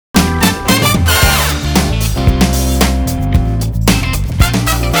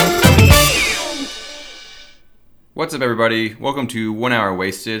What's up, everybody? Welcome to 1 Hour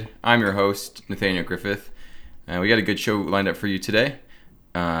Wasted. I'm your host, Nathaniel Griffith. We got a good show lined up for you today.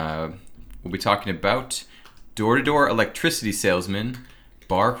 We'll be talking about door-to-door electricity salesmen,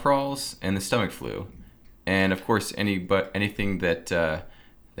 bar crawls, and the stomach flu. And, of course, anything that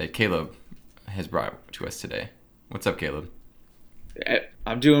Caleb has brought to us today. What's up, Caleb?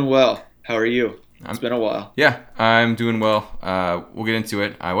 I'm doing well. How are you? It's been a while. Yeah, I'm doing well. We'll get into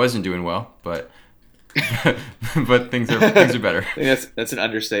it. I wasn't doing well, but but things are better. That's an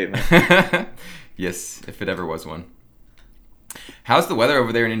understatement. Yes, if it ever was one. How's the weather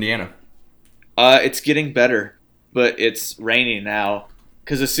over there in Indiana? It's getting better, but it's raining now.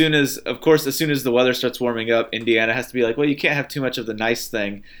 Because as soon as the weather starts warming up, Indiana has to be like, well, you can't have too much of the nice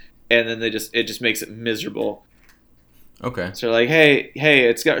thing, and then it just makes it miserable. Okay. So they're like, hey,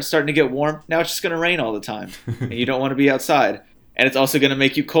 it's starting to get warm. Now it's just going to rain all the time, and you don't want to be outside. And it's also going to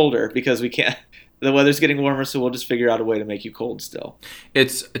make you colder because we can't. The weather's getting warmer, so we'll just figure out a way to make you cold still.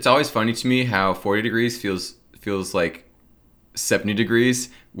 It's always funny to me how 40 degrees feels like 70 degrees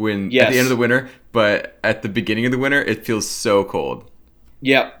at the end of the winter, but at the beginning of the winter, it feels so cold.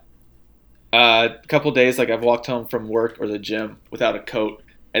 Yep. A couple days, like I've walked home from work or the gym without a coat,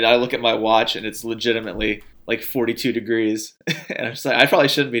 and I look at my watch, and it's legitimately like 42 degrees, and I'm just like, I probably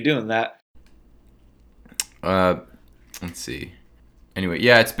shouldn't be doing that. Let's see. Anyway,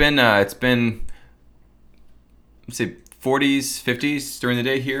 yeah, it's been let's say 40s, 50s during the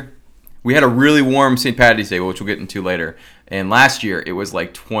day here. We had a really warm St. Paddy's Day, which we'll get into later. And last year, it was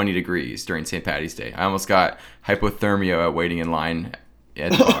like 20 degrees during St. Paddy's Day. I almost got hypothermia waiting in line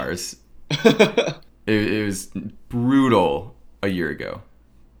at bars. It was brutal a year ago,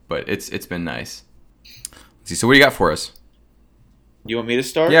 but it's been nice. Let's see. So what do you got for us? You want me to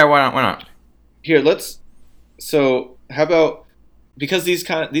start? Yeah, why not? Here, so how about, because these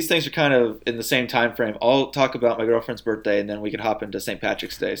things are kind of in the same time frame, I'll talk about my girlfriend's birthday, and then we can hop into St.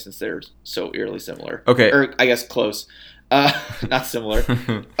 Patrick's Day since they're so eerily similar. Okay. Or I guess close. Not similar.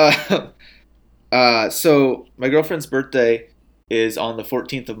 So my girlfriend's birthday is on the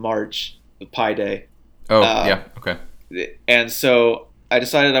 14th of March, Pi Day. Oh, yeah. Okay. And so I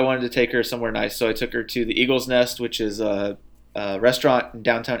decided I wanted to take her somewhere nice. So I took her to the Eagle's Nest, which is a restaurant in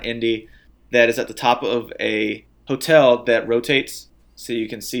downtown Indy that is at the top of a hotel that rotates, so you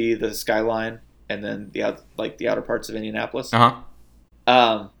can see the skyline and then the outer parts of Indianapolis.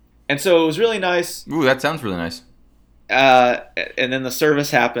 And so it was really nice. Ooh, that sounds really nice. And then the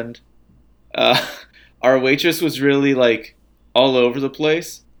service happened. Our waitress was really like all over the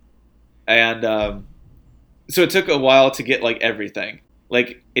place, and so it took a while to get like everything.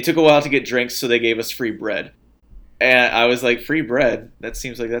 Like it took a while to get drinks, so they gave us free bread. And I was like, free bread? That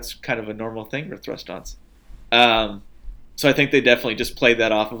seems like that's kind of a normal thing with restaurants. So I think they definitely just played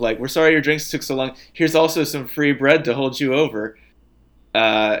that off of like, we're sorry your drinks took so long. Here's also some free bread to hold you over.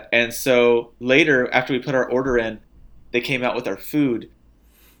 And so later, after we put our order in, they came out with our food.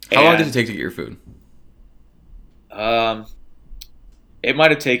 How long did it take to get your food? It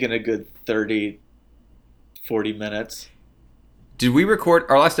might have taken a good 30, 40 minutes. Did we record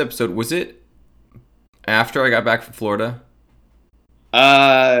our last episode? Was it after I got back from Florida?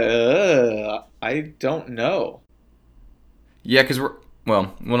 I don't know. Yeah, because we're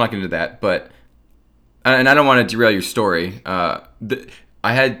not going to do that, but and I don't want to derail your story. I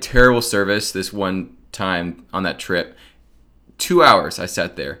had terrible service this one time on that trip. 2 hours I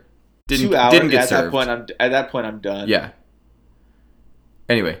sat there. 2 hours? Didn't get served. At that point, I'm done. Yeah.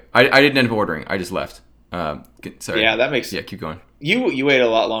 Anyway, I didn't end up ordering. I just left. Sorry. Yeah, that makes... Yeah, keep going. You waited a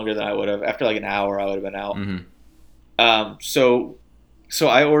lot longer than I would have. After like an hour, I would have been out. Mm-hmm. So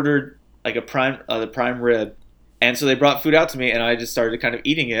I ordered like the prime rib, and so they brought food out to me, and I just started kind of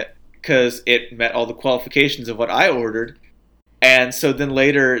eating it because it met all the qualifications of what I ordered. And so then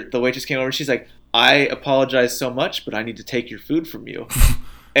later, the waitress came over. She's like, "I apologize so much, but I need to take your food from you."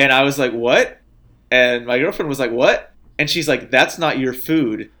 And I was like, "What?" And my girlfriend was like, "What?" And she's like, "That's not your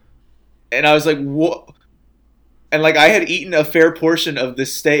food." And I was like, "What?" And like I had eaten a fair portion of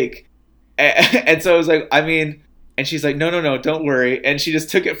this steak, and so I was like, I mean. And she's like, no, don't worry. And she just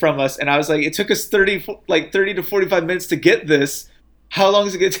took it from us. And I was like, it took us 30 to 45 minutes to get this. How long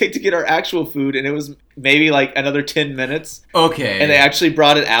is it going to take to get our actual food? And it was maybe like another 10 minutes. Okay. And they actually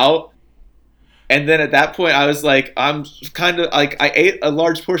brought it out. And then at that point, I was like, I'm kind of like, I ate a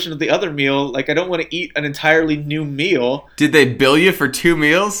large portion of the other meal. Like, I don't want to eat an entirely new meal. Did they bill you for 2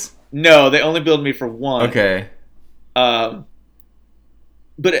 meals? No, they only billed me for one. Okay.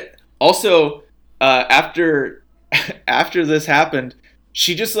 But also, after this happened,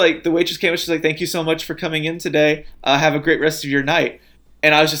 she just like, the waitress came and she's like, "Thank you so much for coming in today. Have a great rest of your night."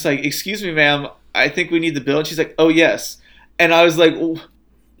 And I was just like, "Excuse me, ma'am, I think we need the bill. And she's like, oh, yes. And I was like,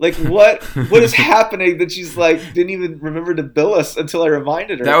 what is happening that she's like, didn't even remember to bill us until I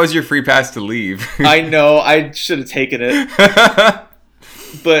reminded her. That was your free pass to leave. I know. I should have taken it.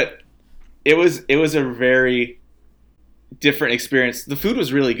 But it was a very different experience. The food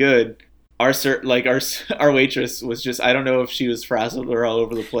was really good. Our waitress was just, I don't know if she was frazzled or all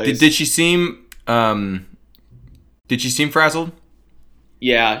over the place. Did she seem frazzled?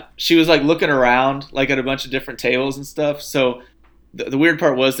 Yeah, she was like looking around like at a bunch of different tables and stuff. So the weird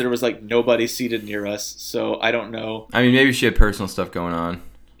part was there was like nobody seated near us. So I don't know. I mean, maybe she had personal stuff going on.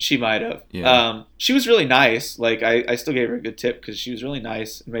 She might have. Yeah. She was really nice. Like I still gave her a good tip because she was really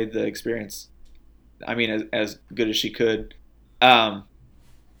nice and made the experience, I mean, as good as she could.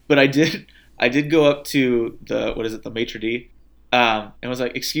 But I did go up to the maitre d', and was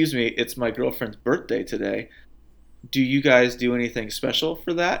like, excuse me, it's my girlfriend's birthday today. Do you guys do anything special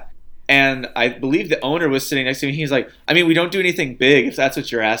for that? And I believe the owner was sitting next to me. He's like, I mean, we don't do anything big if that's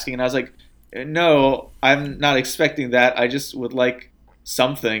what you're asking. And I was like, no, I'm not expecting that. I just would like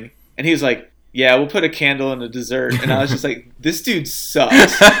something. And he was like, yeah, we'll put a candle and a dessert. And I was just like, this dude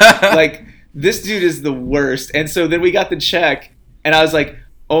sucks. Like, this dude is the worst. And so then we got the check, and I was like,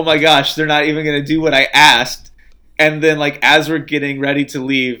 oh my gosh, they're not even going to do what I asked. And then, like, as we're getting ready to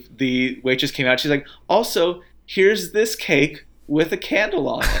leave, the waitress came out. She's like, also, here's this cake with a candle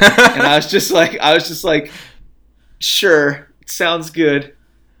on it. And I was just like, sure, sounds good.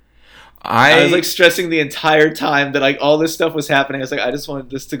 I was like stressing the entire time that like all this stuff was happening. I was like, I just wanted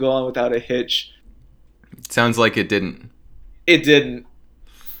this to go on without a hitch. Sounds like it didn't. It didn't.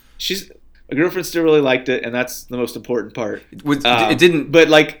 My girlfriend still really liked it, and that's the most important part. It didn't. But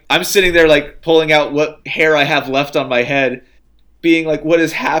like, I'm sitting there like pulling out what hair I have left on my head, being like, what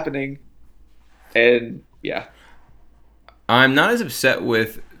is happening? And yeah. I'm not as upset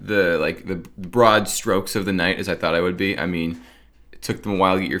with the broad strokes of the night as I thought I would be. I mean, it took them a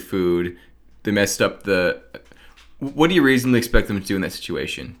while to get your food. They messed up what do you reasonably expect them to do in that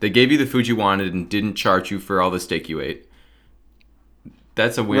situation? They gave you the food you wanted and didn't charge you for all the steak you ate.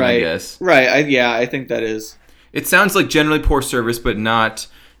 That's a win, right. I guess. Right. I think that is. It sounds like generally poor service, but not.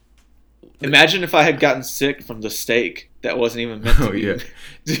 Imagine if I had gotten sick from the steak that wasn't even meant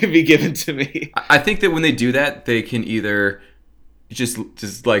to be given to me. I think that when they do that, they can either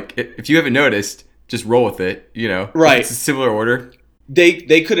just like, if you haven't noticed, just roll with it. You know, right? It's a similar order.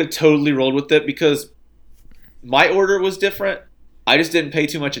 They could have totally rolled with it because my order was different. I just didn't pay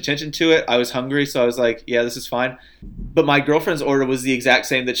too much attention to it. I was hungry, so I was like, yeah, this is fine. But my girlfriend's order was the exact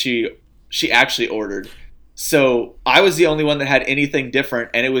same that she actually ordered. So I was the only one that had anything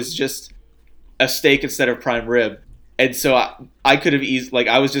different, and it was just a steak instead of prime rib. And so I could have easily, like,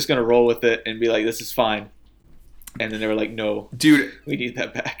 I was just going to roll with it and be like, this is fine. And then they were like, no, dude, we need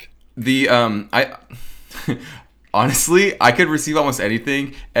that back. Honestly, I could receive almost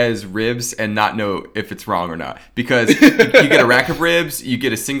anything as ribs and not know if it's wrong or not. Because you get a rack of ribs, you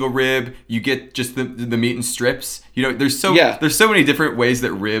get a single rib, you get just the meat in strips. You know, there's so many different ways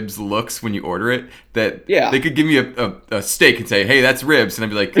that ribs looks when you order it that they could give me a steak and say, hey, that's ribs. And I'd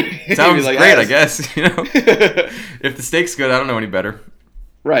be like, sounds like, great, I guess. You know, if the steak's good, I don't know any better.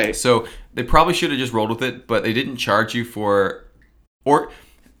 Right. So they probably should have just rolled with it, but they didn't charge you for, or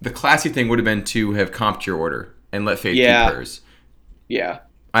the classy thing would have been to have comped your order. And let Faith keep hers. Yeah.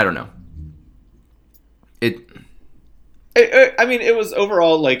 I don't know. I mean, it was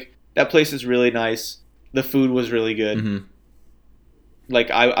overall, like, that place is really nice. The food was really good. Mm-hmm. Like,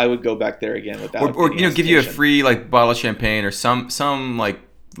 I would go back there again without or you know, give you a free, like, bottle of champagne or some like,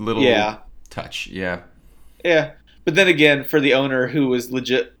 little touch. Yeah. Yeah. But then again, for the owner who was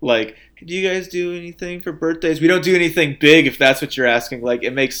legit, like, do you guys do anything for birthdays? We don't do anything big, if that's what you're asking. Like,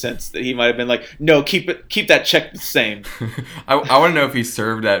 it makes sense that he might have been like, no, keep that check the same. I want to know if he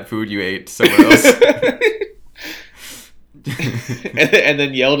served that food you ate somewhere else. and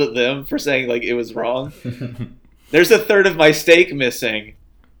then yelled at them for saying, like, it was wrong. There's a third of my steak missing.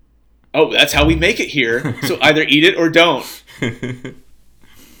 Oh, that's how we make it here. So either eat it or don't.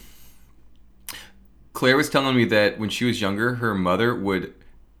 Claire was telling me that when she was younger, her mother would,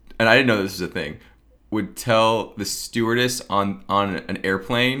 and I didn't know this was a thing, would tell the stewardess on an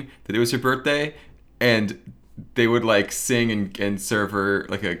airplane that it was her birthday, and they would like sing and serve her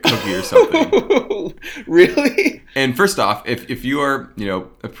like a cookie or something. Really? And first off, if you are, you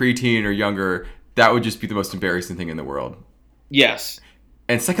know, a preteen or younger, that would just be the most embarrassing thing in the world. Yes.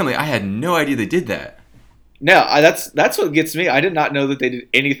 And secondly, I had no idea they did that. No, that's what gets me. I did not know that they did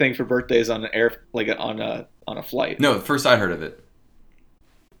anything for birthdays on an on a flight. No, first I heard of it.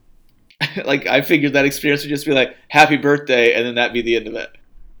 Like, I figured that experience would just be like, happy birthday, and then that'd be the end of it.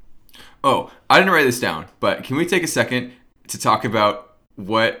 Oh, I didn't write this down, but can we take a second to talk about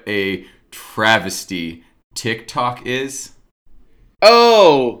what a travesty TikTok is?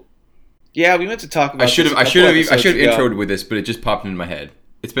 Oh, yeah, we meant to talk about. I should have introed with this, but it just popped into my head.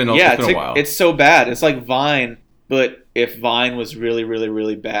 It's been a while. It's so bad. It's like Vine, but if Vine was really, really,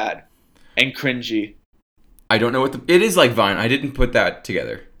 really bad and cringy. I don't know it is like Vine. I didn't put that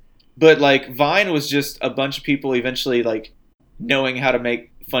together. But like Vine was just a bunch of people eventually like knowing how to make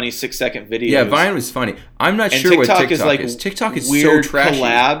funny 6-second videos. Yeah, Vine was funny. I'm not and sure TikTok what TikTok is. TikTok is weird so trashy.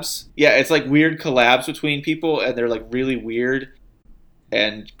 Collabs. Yeah, it's like weird collabs between people, and they're like really weird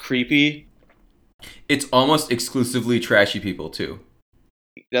and creepy. It's almost exclusively trashy people too.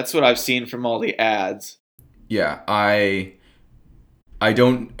 That's what I've seen from all the ads. Yeah, I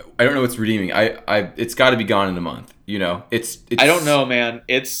don't know what's redeeming. It's got to be gone in a month. You know, it's. I don't know, man.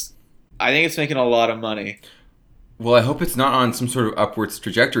 I think it's making a lot of money. Well, I hope it's not on some sort of upwards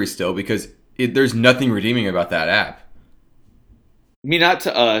trajectory still, because there's nothing redeeming about that app. I mean, not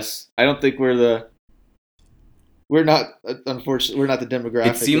to us. I don't think we're not, unfortunately, we're not the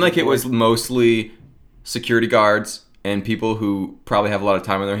demographic. It seemed like it was mostly security guards and people who probably have a lot of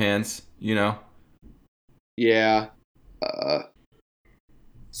time on their hands, you know? Yeah.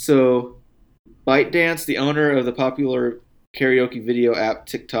 So, ByteDance, the owner of the popular karaoke video app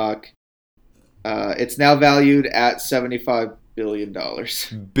TikTok, it's now valued at $75 billion.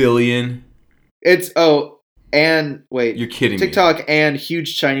 Billion? And wait. You're kidding TikTok me. And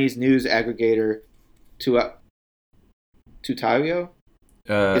huge Chinese news aggregator Tutao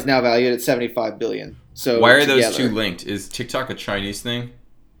is now valued at $75 billion. So why are those two linked? Is TikTok a Chinese thing?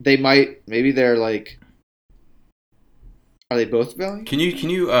 Maybe they're like, are they both valued? Can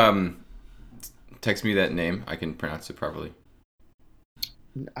you text me that name? I can pronounce it properly.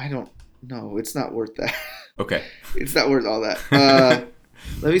 I don't know. It's not worth that. Okay. It's not worth all that.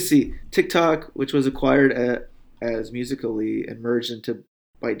 Let me see. TikTok, which was acquired as Musical.ly and merged into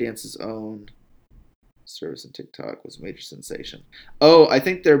ByteDance's own service, and TikTok was a major sensation. Oh, I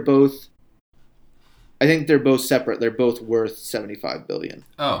think they're both separate. They're both worth $75 billion.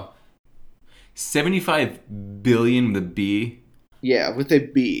 Oh. 75 billion with a B? Yeah, with a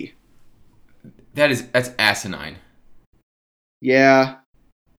B. That's asinine. Yeah.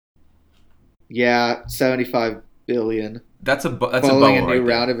 Yeah, 75 billion. That's following a new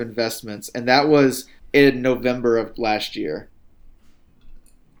round of investments, and that was in November of last year.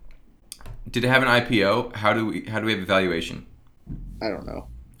 Did it have an IPO? How do we have a valuation? I don't know.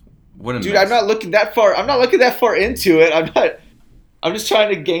 What a dude! mess. I'm not looking that far into it. I'm just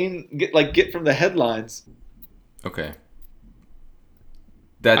trying to get from the headlines. Okay.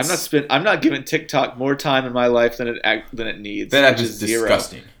 I'm not giving TikTok more time in my life than it needs. That app is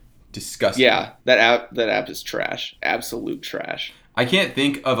disgusting. Zero. Disgusting. Yeah, that app is trash. Absolute trash. I can't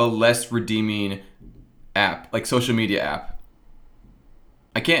think of a less redeeming app, like social media app.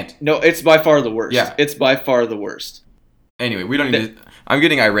 I can't. No, it's by far the worst. Yeah. It's by far the worst. Anyway, we don't need to... I'm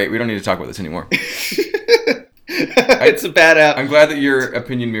getting irate. We don't need to talk about this anymore. It's a bad app. I'm glad that your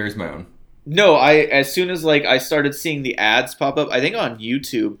opinion mirrors my own. No, as soon as I started seeing the ads pop up, I think on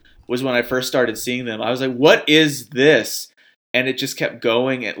YouTube was when I first started seeing them. I was like, what is this? And it just kept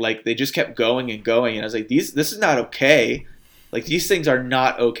going, and they just kept going and going, and I was like, this is not okay. Like, these things are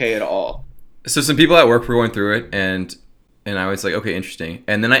not okay at all. So some people at work were going through it, and I was like, okay, interesting.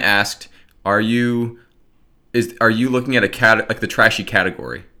 And then I asked, are you looking at the trashy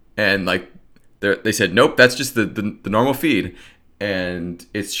category? And they said, nope, that's just the normal feed, and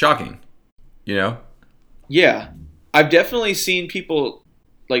it's shocking, you know? Yeah, I've definitely seen people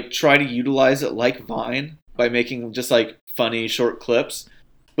try to utilize it like Vine by making just funny short clips,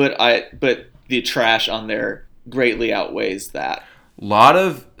 but the trash on there greatly outweighs that. A lot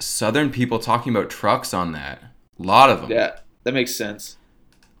of Southern people talking about trucks on that. A lot of them. Yeah, that makes sense.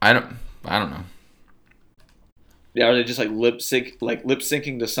 I don't know. Yeah, are they just lip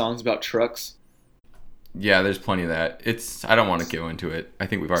syncing to songs about trucks? Yeah, there's plenty of that. I don't want to go into it. I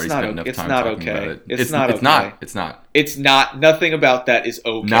think we've already spent enough time talking about it. It's not. It's not. Nothing about that is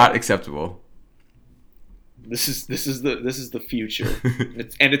okay. Not acceptable. This is the future,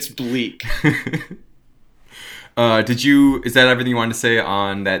 and it's bleak. Is that everything you wanted to say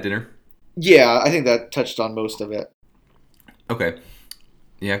on that dinner? Yeah, I think that touched on most of it. Okay.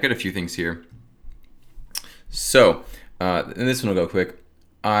 Yeah, I've got a few things here. So, and this one will go quick.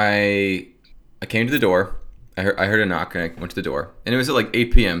 I came to the door. I heard a knock, and I went to the door, and it was at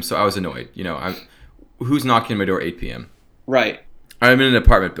 8 p.m. So I was annoyed. You know, who's knocking at my door at 8 p.m.? Right. I'm in an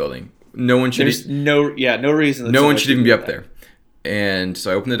apartment building. No one should. There's no reason. No one should even be up there. And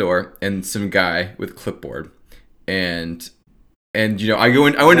so I opened the door, and some guy with a clipboard, and And I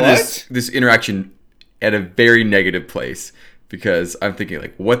went into What? this interaction at a very negative place because I'm thinking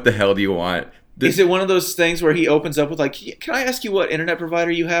like, what the hell do you want? Is it one of those things where he opens up with like, "Can I ask you what internet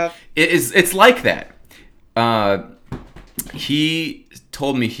provider you have?" It's like that. He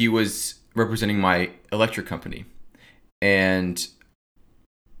told me he was representing my electric company, and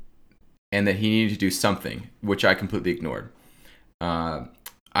that he needed to do something, which I completely ignored. I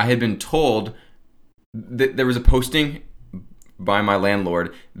had been told that there was a posting by my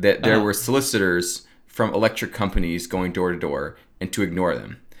landlord that there were solicitors from electric companies going door to door and to ignore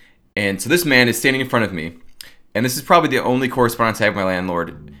them. And so this man is standing in front of me, and this is probably the only correspondence I have with my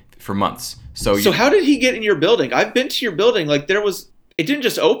landlord for months. So how did he get in your building? I've been to your building. Like it didn't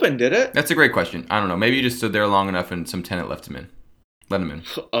just open, did it? That's a great question. I don't know. Maybe he just stood there long enough and some tenant let him in.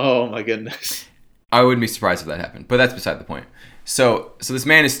 Oh my goodness. I wouldn't be surprised if that happened, but that's beside the point. So this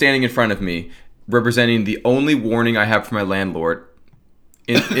man is standing in front of me, representing the only warning I have from my landlord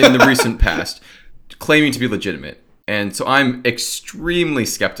in the recent past, claiming to be legitimate. And so I'm extremely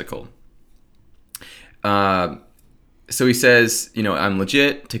skeptical. So he says, I'm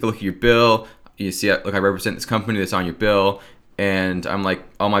legit. Take a look at your bill. You see, look, I represent this company that's on your bill. And I'm like,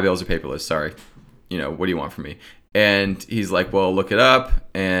 all my bills are paperless. Sorry. What do you want from me? And he's like, well, look it up.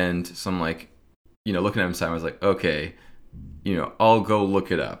 And so I'm like, looking at him inside, I was like, okay, I'll go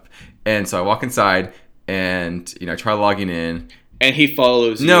look it up. And so I walk inside and, I try logging in. And he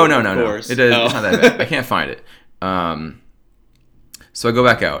follows you. No. Course. It's not that bad. I can't find it. So I go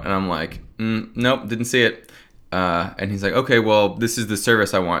back out and I'm like, nope, didn't see it. And he's like, okay, well, this is the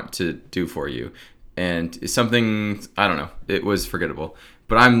service I want to do for you. And it's something, I don't know, it was forgettable.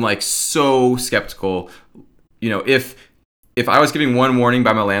 But I'm like so skeptical. If I was giving one warning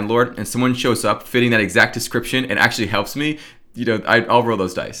by my landlord and someone shows up fitting that exact description and actually helps me, I'll roll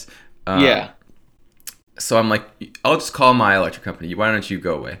those dice. Yeah. So I'm like, I'll just call my electric company. Why don't you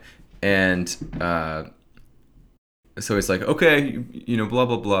go away? And so he's like, okay, blah,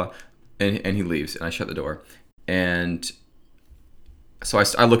 blah, blah. And he leaves and I shut the door. And so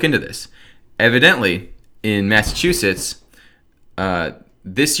I look into this. Evidently, in Massachusetts,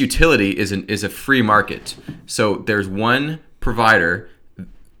 this utility is a free market. So there's one provider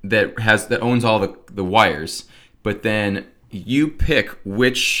that owns all the wires, but then you pick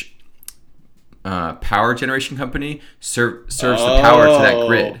which power generation company serves the power to that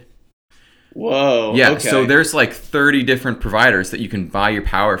grid. Whoa. Yeah, okay. so there's like 30 different providers that you can buy your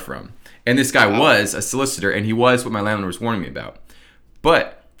power from. And this guy was a solicitor, and he was what my landlord was warning me about.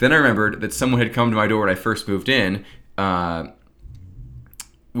 But then I remembered that someone had come to my door when I first moved in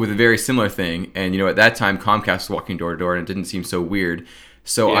with a very similar thing. And, at that time, Comcast was walking door to door, and it didn't seem so weird.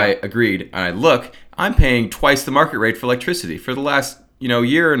 So I agreed. And I look, I'm paying twice the market rate for electricity for the last,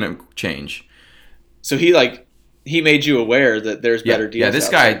 year and a change. So he made you aware that there's better deals.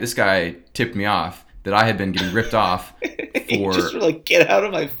 Yeah, this guy tipped me off that I had been getting ripped off for just like, get out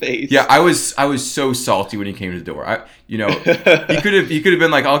of my face. Yeah, I was so salty when he came to the door. He could have been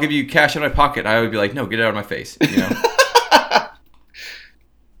like, I'll give you cash in my pocket. I would be like, no, get it out of my face.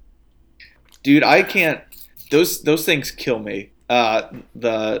 Dude, I can't. Those things kill me.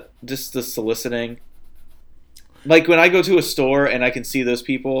 The soliciting. Like when I go to a store and I can see those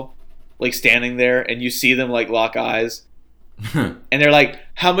people like standing there, and you see them like lock eyes. And they're like,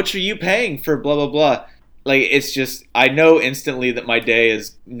 how much are you paying for blah, blah, blah? Like, it's just, I know instantly that my day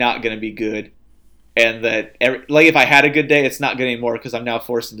is not going to be good. And that, if I had a good day, it's not good anymore because I'm now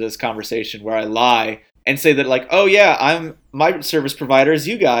forced into this conversation where I lie and say that, like, oh, yeah, my service provider is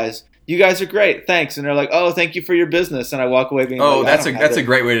you guys. You guys are great. Thanks. And they're like, oh, thank you for your business. And I walk away being like, that's a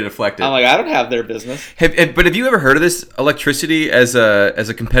great way to deflect it. I'm like, I don't have their business. But have you ever heard of this electricity as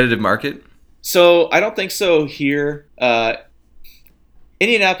a competitive market? So I don't think so here.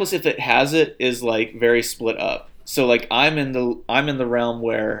 Indianapolis, if it has it, is like very split up. So like I'm in the realm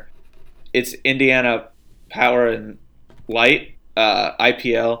where it's Indiana Power and Light,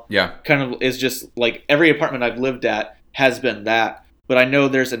 IPL. Yeah. Kind of is just like every apartment I've lived at has been that. But I know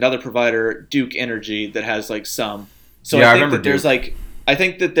there's another provider, Duke Energy, that has like some. So yeah, I think I remember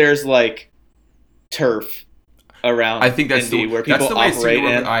that there's like turf around. I think that's Indy where people that's the way operate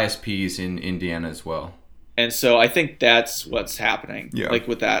it's with ISPs in Indiana as well. And so I think that's what's happening. Yeah. Like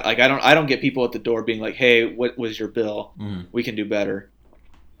with that, like I don't get people at the door being like, "Hey, what was your bill? Mm-hmm. We can do better."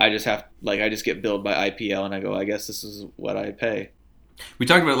 I just get billed by IPL, and I go, "I guess this is what I pay." We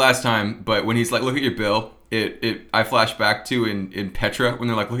talked about it last time, but when he's like, "Look at your bill," I flash back to in Petra when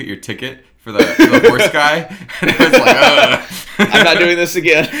they're like, "Look at your ticket." For the horse guy, and I was like, I'm not doing this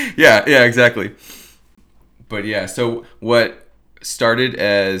again. Yeah, exactly. But yeah, so what started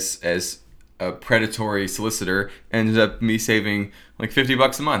as a predatory solicitor ended up me saving like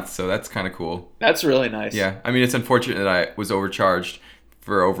 $50 a month. So that's kind of cool. That's really nice. Yeah. I mean, it's unfortunate that I was overcharged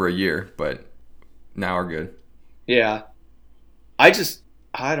for over a year, but now we're good. Yeah. I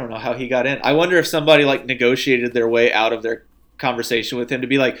don't know how he got in. I wonder if somebody like negotiated their way out of their conversation with him to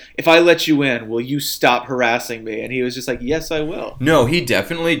be like, if I let you in, will you stop harassing me? And he was just like, yes, I will. No, he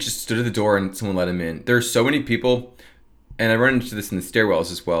definitely just stood at the door and someone let him in. There's so many people, and I run into this in the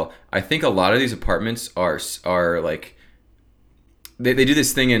stairwells as well. I think a lot of these apartments are like, they do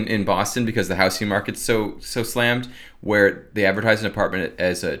this thing in Boston because the housing market's so slammed, where they advertise an apartment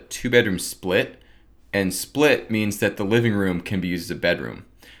as a 2-bedroom split, and split means that the living room can be used as a bedroom.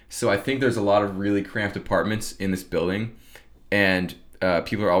 So I think there's a lot of really cramped apartments in this building, and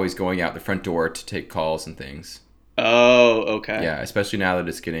people are always going out the front door to take calls and things. Oh, okay. Yeah, especially now that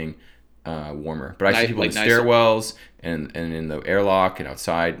it's getting warmer. But I see people like in stairwells and in the airlock and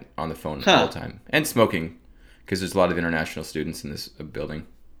outside on the phone all the time. And smoking, because there's a lot of international students in this building.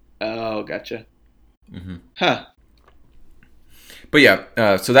 Oh, gotcha. Mm-hmm. Huh. But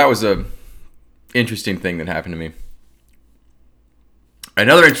yeah, so that was a interesting thing that happened to me.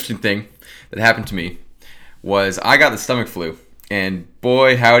 Another interesting thing that happened to me was I got the stomach flu. And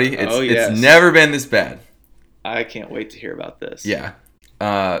boy, howdy, it's never been this bad. I can't wait to hear about this. Yeah.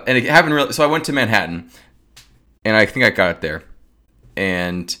 And it happened really... So I went to Manhattan, and I think I got it there.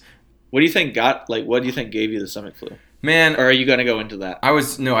 And... What do you think gave you the stomach flu? Man... Or are you going to go into that? I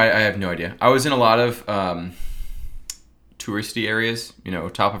have no idea. I was in a lot of touristy areas,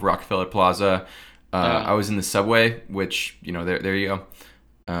 top of Rockefeller Plaza. I was in the subway, which, there you go.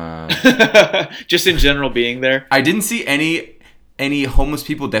 Just in general being there. I didn't see any homeless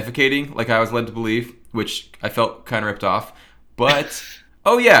people defecating like I was led to believe, which I felt kind of ripped off. But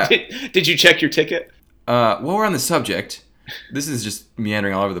oh yeah, did you check your ticket? While we're on the subject, this is just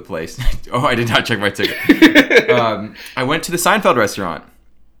meandering all over the place. Oh, I did not check my ticket. I went to the Seinfeld restaurant.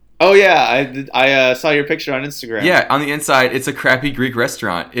 Oh yeah, I did. I saw your picture on Instagram. Yeah, on the inside, it's a crappy Greek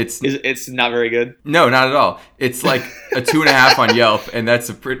restaurant. It's not very good. No, not at all. It's like a 2.5 on Yelp, and it's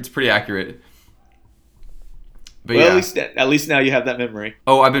pretty accurate. But well, yeah. at least now you have that memory.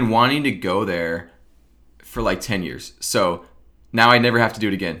 Oh, I've been wanting to go there for like 10 years. So now I never have to do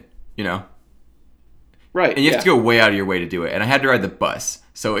it again, Right. And you have to go way out of your way to do it. And I had to ride the bus.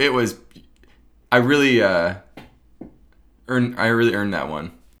 So it was, I really earned that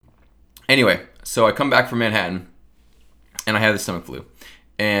one. Anyway, so I come back from Manhattan and I had the stomach flu.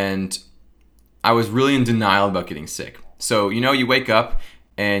 And I was really in denial about getting sick. So, you wake up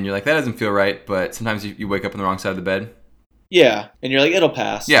and you're like, that doesn't feel right. But sometimes you wake up on the wrong side of the bed. Yeah, and you're like, it'll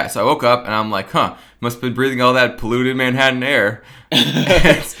pass. Yeah, so I woke up and I'm like, must have been breathing all that polluted Manhattan air.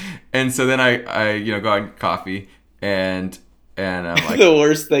 and so then I go out and get coffee and I'm like... The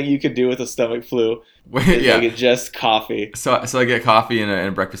worst thing you could do with a stomach flu is like just coffee. So I get coffee and a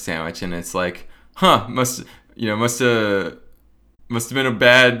breakfast sandwich and it's like, must have been a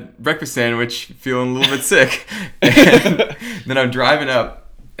bad breakfast sandwich, feeling a little bit sick. And then I'm driving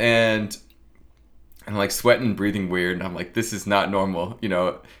up and I'm like sweating and breathing weird, and I'm like, this is not normal,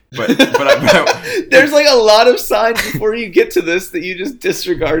 But there's like a lot of signs before you get to this that you just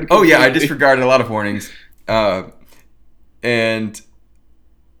disregard. Oh yeah, I disregarded a lot of warnings, and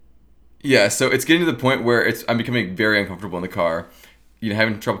yeah, so it's getting to the point where I'm becoming very uncomfortable in the car,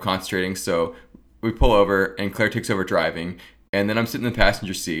 having trouble concentrating. So we pull over, and Claire takes over driving, and then I'm sitting in the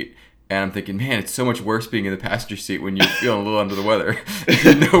passenger seat. And I'm thinking, man, it's so much worse being in the passenger seat when you're feeling a little under the weather.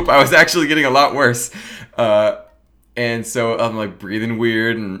 Nope, I was actually getting a lot worse. And so I'm like breathing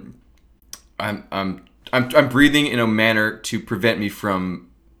weird, and I'm breathing in a manner to prevent me from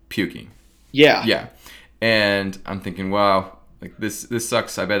puking. Yeah. Yeah. And I'm thinking, wow, like this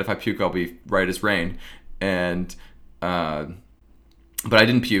sucks. I bet if I puke, I'll be right as rain. And but I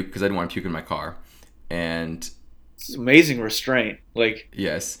didn't puke because I didn't want to puke in my car. And it's amazing restraint. Like,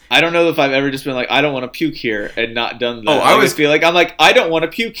 yes, I don't know if I've ever just been like, I don't want to puke here and not done that. Oh, I always feel like I'm like, I don't want to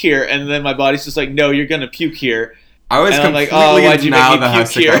puke here, and then my body's just like, no, you're gonna puke here. I was and completely I'm like, oh, why'd you make me about how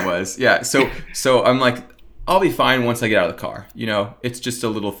sick here? I was. Yeah, so I'm like, I'll be fine once I get out of the car. It's just a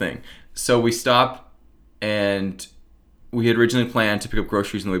little thing. So we stop, and we had originally planned to pick up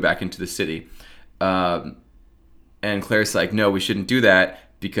groceries on the way back into the city. And Claire's like, no, we shouldn't do that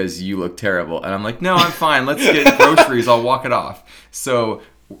because you look terrible. And I'm like, no, I'm fine. Let's get groceries. I'll walk it off. So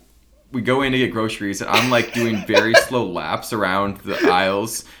we go in to get groceries, and I'm like doing very slow laps around the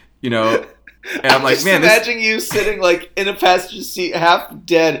aisles, And I'm like, man, imagine you sitting like in a passenger seat, half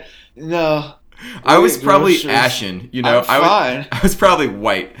dead. No, I was probably ashen. I'm fine. I was probably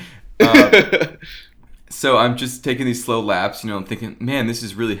white. So I'm just taking these slow laps, I'm thinking, man, this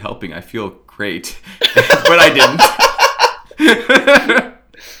is really helping. I feel great. But I didn't.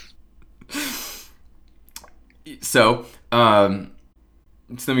 So then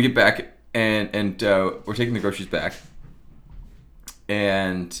we get back and we're taking the groceries back.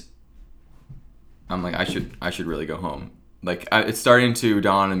 And I'm like, I should really go home. Like it's starting to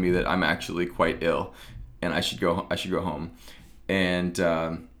dawn on me that I'm actually quite ill, and I should go home. And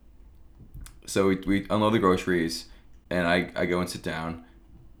so we unload the groceries, and I go and sit down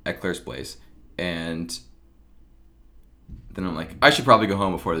at Claire's place, and then I'm like, I should probably go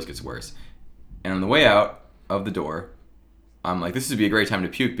home before this gets worse. And on the way out of the door, I'm like, this would be a great time to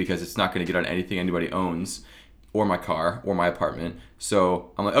puke because it's not going to get on anything anybody owns, or my car, or my apartment.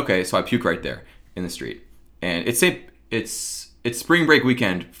 So I'm like, okay, so I puke right there in the street, and it's spring break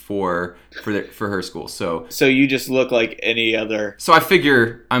weekend for her school. So you just look like any other. So I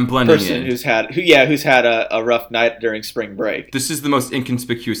figure I'm blending person in. who's had a rough night during spring break. This is the most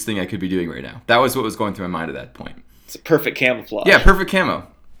inconspicuous thing I could be doing right now. That was what was going through my mind at that point. It's a perfect camouflage. Yeah, perfect camo.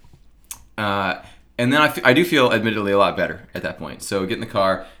 And then I do feel admittedly a lot better at that point. So get in the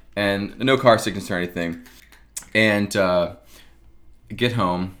car, and no car sickness or anything, and get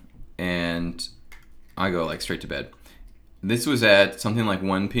home, and I go like straight to bed. This was at something like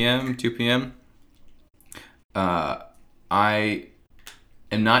 1 p.m., 2 p.m. I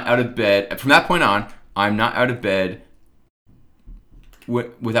am not out of bed. From that point on, I'm not out of bed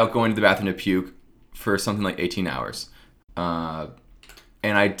without going to the bathroom to puke for something like 18 hours. And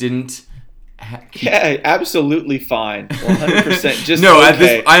I didn't... Yeah, absolutely fine. 100%. Just no,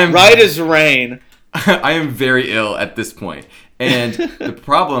 okay. I am right as rain. I am very ill at this point. And the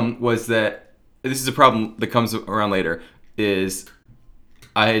problem was that... This is a problem that comes around later. Is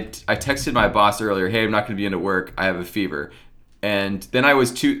I texted my boss earlier, hey, I'm not going to be into work. I have a fever. And then I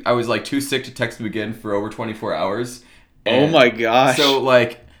was too sick to text him again for over 24 hours. And oh my gosh. So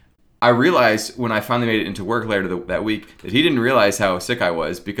like I realized when I finally made it into work later that week that he didn't realize how sick I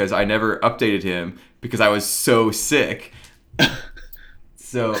was because I never updated him because I was so sick.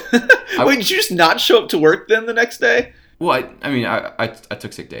 So wait, did you just not show up to work then the next day? Well, I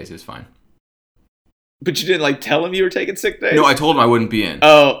took sick days. It was fine. But you didn't like tell him you were taking sick days? No, I told him I wouldn't be in.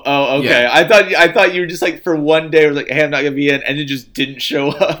 Oh, okay. Yeah. I thought you were just like for one day was like, hey, I'm not gonna be in, and then just didn't show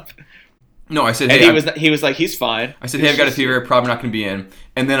up. No, I said, and hey, he was like, he's fine. I said, hey, I've got a fever, probably not gonna be in,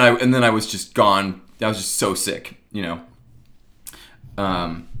 and then I was just gone. I was just so sick,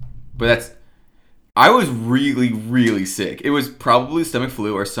 But I was really, really sick. It was probably stomach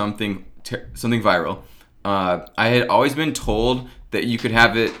flu or something viral. I had always been told that you could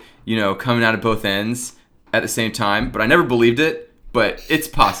have it, coming out of both ends at the same time, but I never believed it, but it's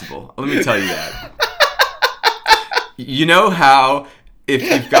possible. Let me tell you that. You know how if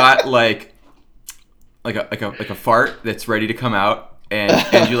you've got like a fart that's ready to come out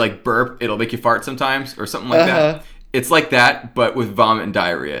and you like burp, it'll make you fart sometimes or something like that. It's like that, but with vomit and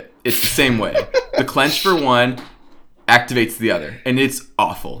diarrhea. It's the same way. The clench for one activates the other, and it's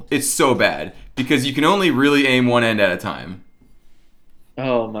awful. It's so bad because you can only really aim one end at a time.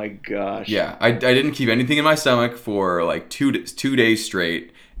 Oh my gosh. Yeah, I didn't keep anything in my stomach for like 2 days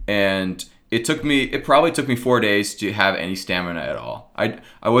straight, and it probably took me 4 days to have any stamina at all.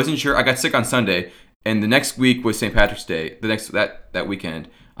 I wasn't sure. I got sick on Sunday, and the next week was St. Patrick's Day. That weekend,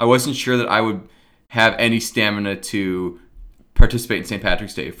 I wasn't sure that I would have any stamina to participate in St.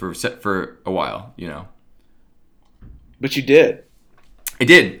 Patrick's Day for a while, But you did. I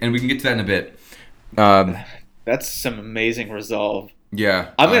did, and we can get to that in a bit. That's some amazing resolve. Yeah,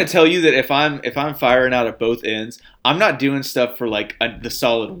 I'm gonna tell you that if I'm firing out at both ends, I'm not doing stuff for like the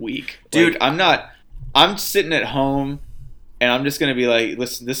solid week, dude. Like, I'm sitting at home, and I'm just gonna be like,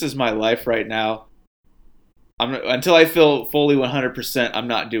 listen, this is my life right now. Until I feel fully 100%, I'm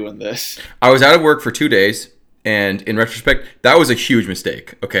not doing this. I was out of work for 2 days, and in retrospect, that was a huge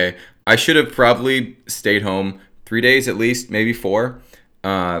mistake. Okay, I should have probably stayed home 3 days at least, maybe 4.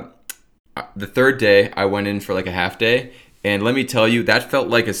 The third day, I went in for like a half day. And let me tell you, that felt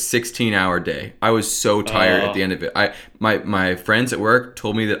like a 16-hour day. I was so tired at the end of it. My friends at work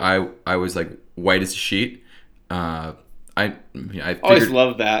told me that I was like white as a sheet. I always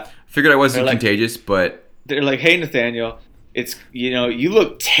love that. Figured I wasn't contagious, but they're like, "Hey, Nathaniel, it's you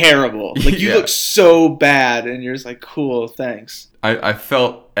look terrible. Like you look so bad," and you're just like, "Cool, thanks." I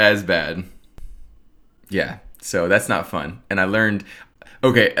felt as bad. Yeah, so that's not fun. And I learned,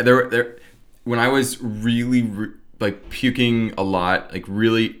 okay, there when I was really like puking a lot, like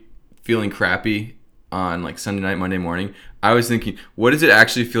really feeling crappy on like Sunday night, Monday morning, I was thinking, what does it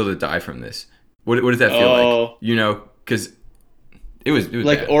actually feel to die from this? What does that feel like? Because it was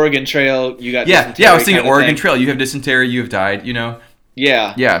Like bad. Oregon Trail, you got Yeah, dysentery yeah. I was thinking kind of Oregon thing. Trail. You have dysentery. You have died. You know.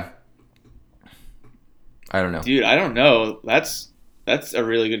 Yeah. Yeah. I don't know. Dude, I don't know. That's a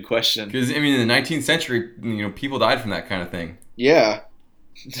really good question. Because I mean, in the 19th century, people died from that kind of thing. Yeah.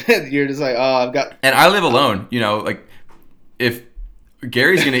 You're just like, oh, I've got. And I live alone. Like if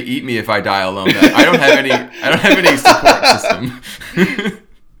Gary's gonna eat me if I die alone, I don't have any. I don't have any support system.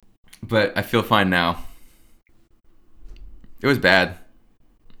 But I feel fine now. It was bad.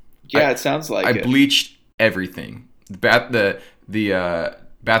 Yeah, it sounds like I it. bleached everything. The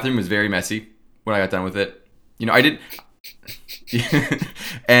bathroom was very messy when I got done with it. I did,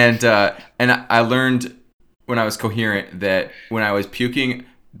 and I learned when I was coherent that when I was puking,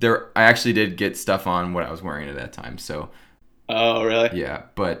 I actually did get stuff on what I was wearing at that time. So Oh, really? yeah,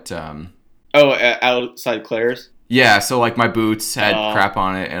 but Oh, outside Claire's? yeah. So like my boots had Oh. crap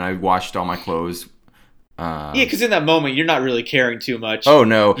on it, and I washed all my clothes. Yeah, because in that moment, you're not really caring too much. Oh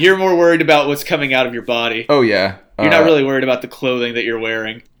no. You're more worried about what's coming out of your body. Oh yeah. You're not really worried about the clothing that you're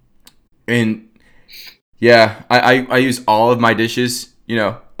wearing. And yeah, I use all of my dishes,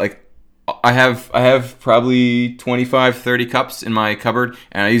 like I have probably 25, 30 cups in my cupboard,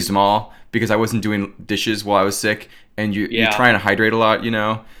 and I used them all because I wasn't doing dishes while I was sick, and you're Yeah. trying to hydrate a lot,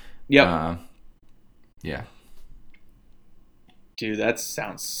 Yep. Yeah. Dude, that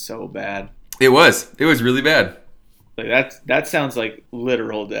sounds so bad. It was really bad. Like that sounds like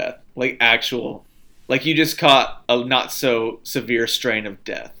literal death. Like actual. Like you just caught a not so severe strain of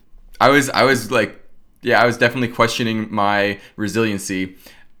death. I was like, yeah, I was definitely questioning my resiliency,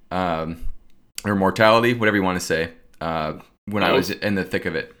 or mortality, whatever you want to say, when I was in the thick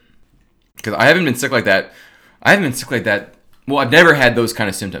of it. Because I haven't been sick like that. Well, I've never had those kind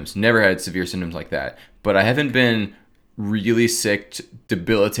of symptoms. Never had severe symptoms like that. But I haven't been really sick,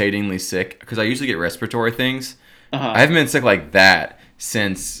 debilitatingly sick, because I usually get respiratory things. Uh-huh. I haven't been sick like that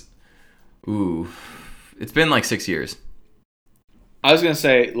since, it's been like 6 years. I was gonna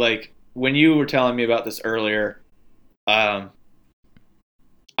say, like, when you were telling me about this earlier, I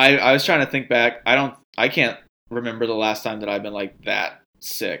was trying to think back. I can't remember the last time that I've been like that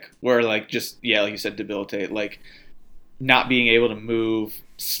sick, where like just like you said, debilitate, like not being able to move,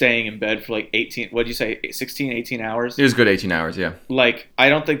 staying in bed for like 18. What did you say? 16, 18 hours. It was good 18 hours, yeah. Like I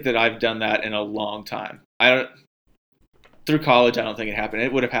don't think that I've done that in a long time. Through college, I don't think it happened.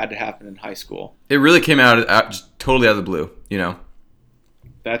 It would have had to happen in high school. It really came out just totally out of the blue,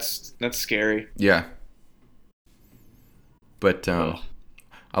 That's scary. Yeah. But Ugh.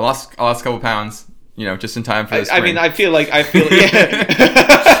 I lost a couple pounds, just in time for this. I mean, I feel yeah.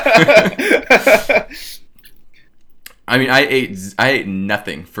 I mean, I ate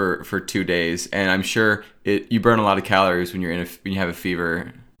nothing for 2 days, and I'm sure you burn a lot of calories when when you have a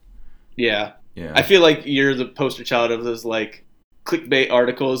fever. Yeah. Yeah. I feel like you're the poster child of those like clickbait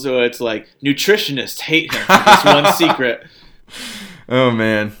articles, so it's like nutritionists hate him for this one secret. Oh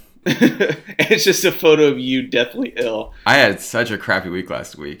man. It's just a photo of you deathly ill. I had such a crappy week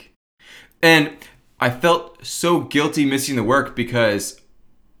last week. And I felt so guilty missing the work because,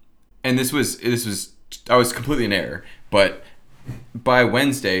 and this was I was completely in error, but by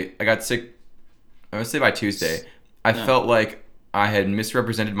Wednesday, I got sick. I would say by Tuesday, I felt like I had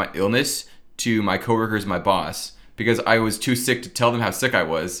misrepresented my illness to my coworkers, my boss, because I was too sick to tell them how sick I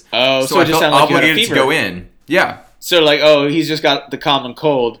was. Oh, so I it just felt sounded like you had a obligated to fever. go in. Yeah. So like, oh, he's just got the common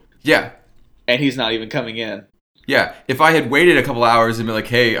cold, Yeah. and he's not even coming in. Yeah. If I had waited a couple hours and been like,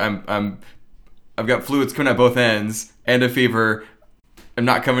 "Hey, I've got fluids coming out both ends and a fever. I'm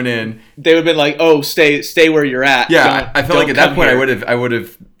not coming in." They would have been like, "Oh, stay where you're at." Yeah, I felt like at that come point here.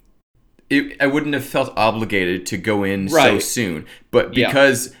 I wouldn't have felt obligated to go in so Right. soon. But Yeah.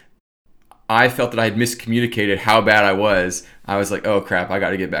 because I felt that I had miscommunicated how bad I was like, "Oh crap, I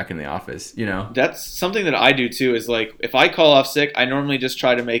got to get back in the office." That's something that I do too. Is like, if I call off sick, I normally just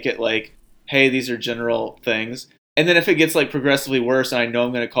try to make it like, "Hey, these are general things." And then if it gets like progressively worse, and I know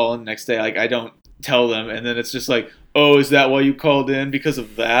I'm going to call in the next day, like I don't tell them, and then it's just like, "Oh, is that why you called in because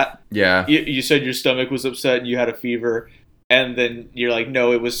of that? Yeah. You said your stomach was upset and you had a fever." And then you're like,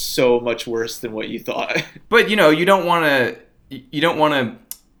 "No, it was so much worse than what you thought." But you don't want to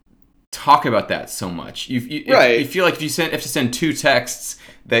talk about that so much. Right. You feel like if you have to send 2 texts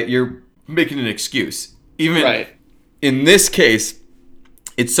that you're making an excuse. Even Right. in this case,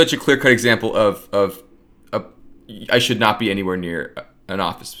 it's such a clear-cut example of I should not be anywhere near an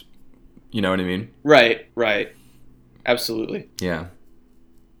office. You know what I mean? Right. Absolutely. Yeah.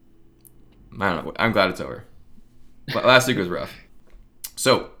 I don't know. I'm glad it's over. Last week was rough.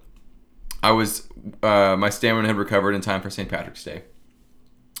 So, my stamina had recovered in time for St. Patrick's Day.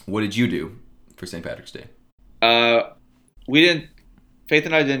 What did you do for St. Patrick's Day? We didn't Faith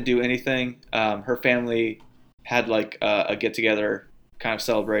and I didn't do anything. Her family had like a get together, kind of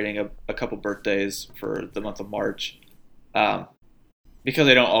celebrating a couple birthdays for the month of March, because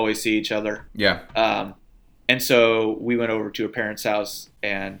they don't always see each other. Yeah. And so we went over to her parents' house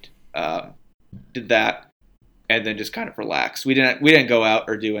and did that, and then just kind of relaxed. We didn't go out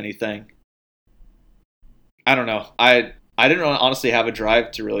or do anything. I don't know. I didn't honestly have a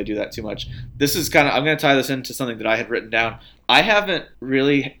drive to really do that too much. This is kind of, I'm going to tie this into something that I had written down. I haven't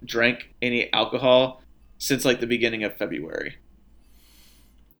really drank any alcohol since like the beginning of February.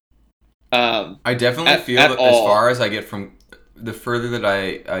 I definitely feel that as far as I get from the further that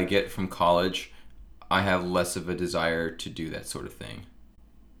I get from college, I have less of a desire to do that sort of thing.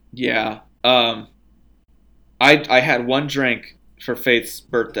 Yeah. I had one drink for Faith's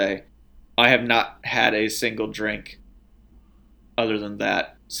birthday. I have not had a single drink other than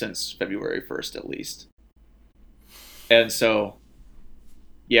that since February 1st at least. And so,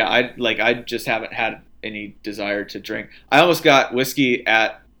 yeah, I just haven't had any desire to drink. I almost got whiskey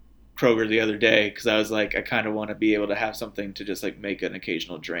at Kroger the other day because I was like, I kind of want to be able to have something to just like make an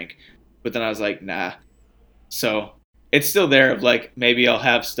occasional drink. But then I was like, nah. So it's still there of like, maybe I'll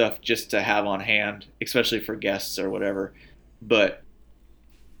have stuff just to have on hand, especially for guests or whatever. But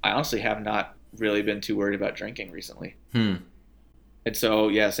I honestly have not really been too worried about drinking recently. And so,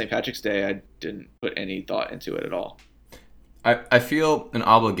 yeah, St. Patrick's Day, I didn't put any thought into it at all. I feel an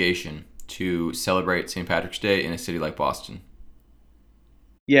obligation to celebrate St. Patrick's Day in a city like Boston.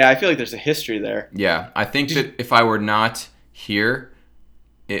 Yeah, I feel like there's a history there. Yeah, I think that if I were not here,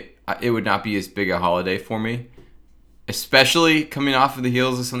 it would not be as big a holiday for me, especially coming off of the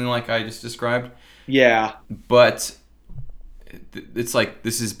heels of something like I just described. Yeah. But it's like,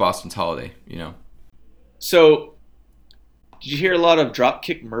 this is Boston's holiday, you know? So, did you hear a lot of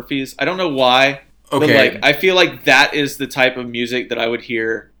Dropkick Murphys? I don't know why. Okay. But like, I feel like that is the type of music that I would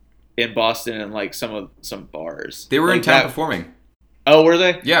hear in Boston and like some bars. They were like in town performing. Oh, were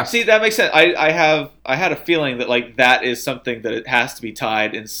they? Yeah. See, that makes sense. I had a feeling that like that is something that it has to be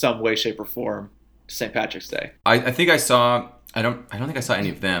tied in some way, shape, or form to St. Patrick's Day. I think I saw. I don't think I saw any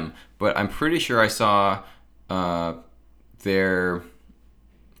of them, but I'm pretty sure I saw their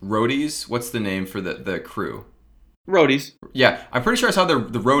roadies. What's the name for the crew? Roadies. Yeah, I'm pretty sure I saw the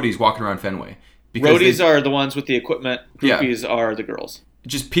roadies walking around Fenway. Roadies are the ones with the equipment. Groupies are the girls.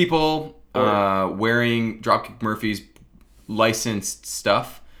 Just people wearing Dropkick Murphys licensed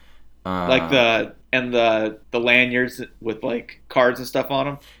stuff, like the lanyards with like cards and stuff on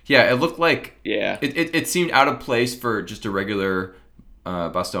them. Yeah, it looked like it seemed out of place for just a regular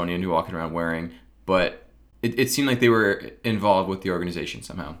Bostonian who walking around wearing, but it seemed like they were involved with the organization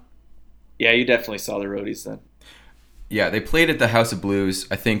somehow. Yeah, you definitely saw the roadies then. Yeah, they played at the House of Blues,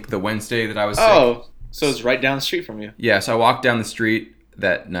 I think the Wednesday that I was sick. Oh, so it's right down the street from you. Yeah, so I walked down the street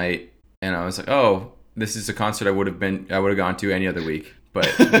that night, and I was like, oh, this is a concert I would have gone to any other week,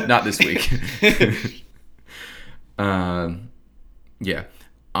 but not this week. Yeah.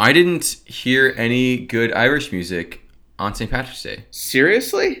 I didn't hear any good Irish music on St. Patrick's Day.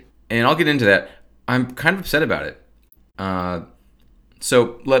 Seriously? And I'll get into that. I'm kind of upset about it.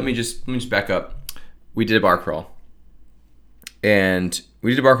 So let me just back up. We did a bar crawl. And we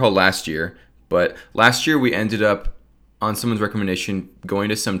did a bar crawl last year, but last year we ended up, on someone's recommendation, going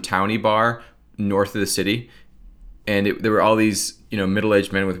to some towny bar north of the city. And there were all these,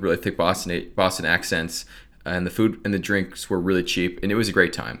 middle-aged men with really thick Boston accents, and the food and the drinks were really cheap, and it was a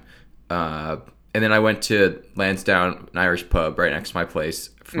great time. And then I went to Lansdowne, an Irish pub right next to my place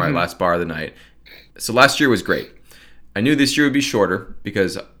for my last bar of the night. So last year was great. I knew this year would be shorter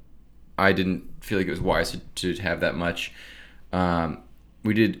because I didn't feel like it was wise to have that much.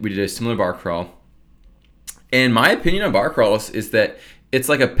 We did a similar bar crawl. And my opinion on bar crawls is that it's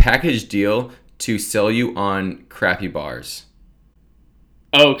like a package deal to sell you on crappy bars.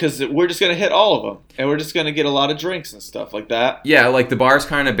 Oh, because we're just going to hit all of them. And we're just going to get a lot of drinks and stuff like that. Yeah, like the bars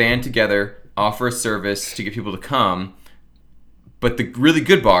kind of band together, offer a service to get people to come. But the really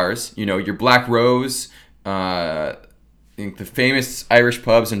good bars, your Black Rose, I think the famous Irish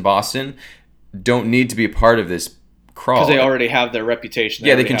pubs in Boston, don't need to be a part of this crawl. Because they already have their reputation.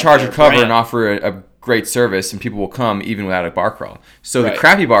 They can charge a cover and offer a great service, and people will come even without a bar crawl. So the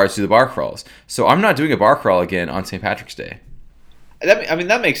crappy bars do the bar crawls. So I'm not doing a bar crawl again on St. Patrick's Day.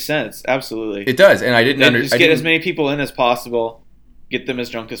 That makes sense. Absolutely. It does, and I didn't just get as many people in as possible, get them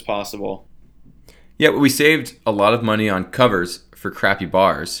as drunk as possible. Yeah, we saved a lot of money on covers for crappy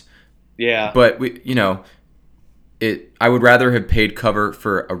bars. Yeah. But I would rather have paid cover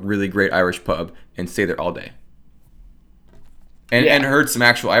for a really great Irish pub and stay there all day. And heard some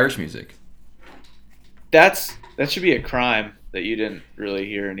actual Irish music. That should be a crime. that you didn't really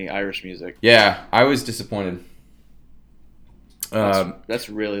hear any Irish music. Yeah, I was disappointed. That's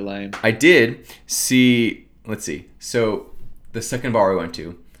really lame. I did see. Let's see. So the second bar I went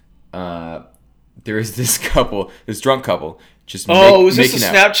to, there is this drunk couple, just was this making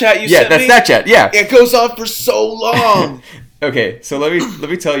a out. Snapchat you Yeah, sent me? that's Snapchat. Yeah. It goes on for so long. Okay, so let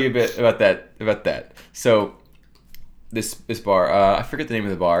me tell you a bit about that. So this bar, I forget the name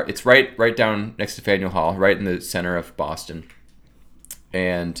of the bar. It's right down next to Faneuil Hall, right in the center of Boston,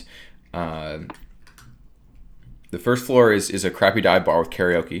 and the first floor is a crappy dive bar with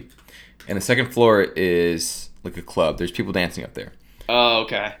karaoke, and the second floor is like a club. There's people dancing up there. Oh,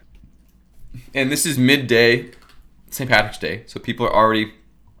 okay. And this is midday, St. Patrick's Day, so people are already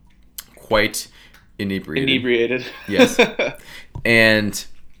quite inebriated. Yes. And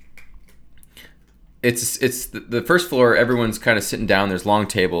it's the first floor, everyone's kind of sitting down, there's long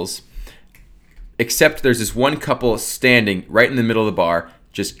tables, except there's this one couple standing right in the middle of the bar,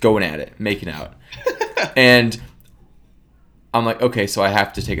 just going at it, making out. And I'm like, okay, so I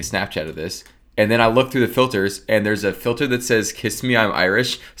have to take a Snapchat of this. And then I look through the filters, and there's a filter that says "Kiss Me, I'm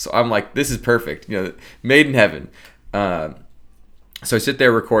Irish." So I'm like, this is perfect, made in heaven. So I sit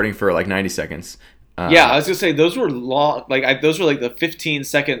there recording for like 90 seconds. Yeah, I was gonna say those were long. Those were like the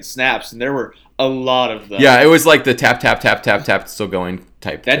 15-second snaps, and there were a lot of them. Yeah, it was like the tap tap tap tap tap still going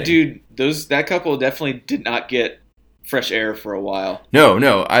type. That thing. dude, that couple definitely did not get fresh air for a while. No,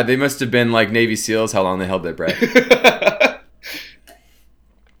 they must have been like Navy SEALs. How long they held their breath.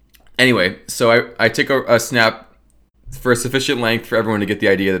 Anyway, so I took a snap for a sufficient length for everyone to get the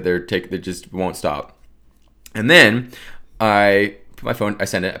idea that they just won't stop. And then I put my phone. I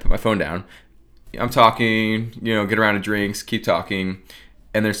put my phone down. I'm talking, get around to drinks, keep talking,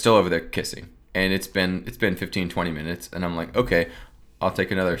 and they're still over there kissing. And it's been 15, 20 minutes, and I'm like, okay, I'll take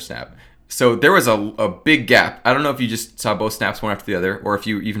another snap. So there was a big gap. I don't know if you just saw both snaps one after the other, or if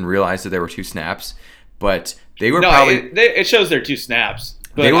you even realized that there were two snaps, but they were probably... it shows there are two snaps.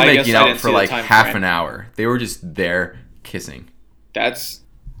 But they were making out for like half an hour. They were just there kissing. That's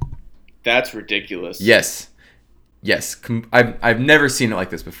ridiculous. Yes. I've never seen it like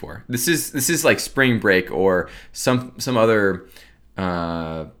this before. This is like spring break or some other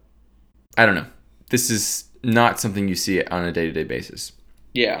I don't know. This is not something you see on a day-to-day basis.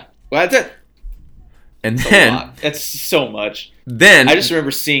 Yeah. Well, that's it. And then that's so much. Then I just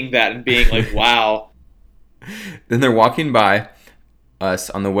remember seeing that and being like, wow. Then they're walking by us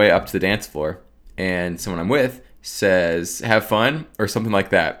on the way up to the dance floor, and someone I'm with says, "Have fun," or something like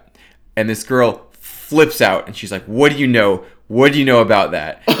that. And this girl flips out, and she's like, "What do you know? What do you know about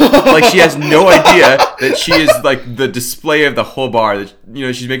that?" Like, she has no idea that she is like the display of the whole bar. That,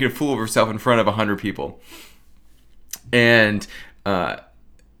 she's making a fool of herself in front of 100 people. And the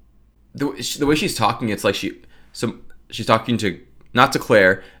way she's talking, it's like she's talking to, not to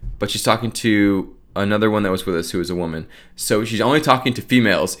Claire, but she's talking to another one that was with us who was a woman. So she's only talking to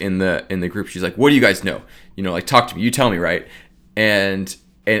females in the group. She's like, "What do you guys know? Talk to me. You tell me, right?" And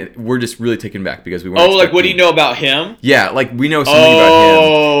we're just really taken back because we weren't. Oh, like, what do you know about him? Yeah, like, we know something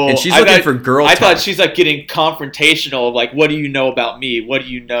about him. And she's looking for girl talk. I thought she's like getting confrontational, like, what do you know about me? What do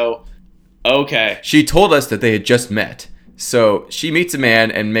you know? Okay. She told us that they had just met. So she meets a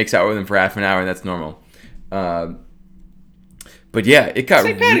man and makes out with him for half an hour, and that's normal. But yeah, it got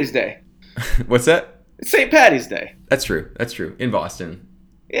St. Patty's Day. What's that? It's St. Patty's Day. That's true. In Boston.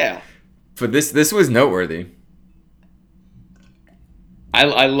 Yeah. But this was noteworthy.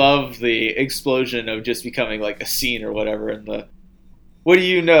 I love the explosion of just becoming like a scene or whatever, and what do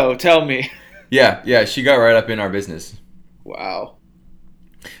you know? Tell me. Yeah, she got right up in our business. Wow.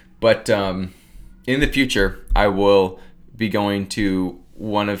 But in the future, I will be going to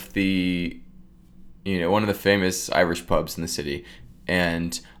one of the famous Irish pubs in the city,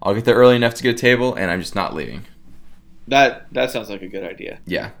 and I'll get there early enough to get a table, and I'm just not leaving. That sounds like a good idea.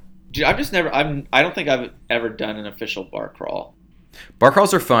 Yeah. Dude, I don't think I've ever done an official bar crawl. Bar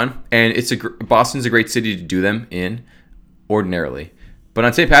crawls are fun, and Boston's a great city to do them in ordinarily. But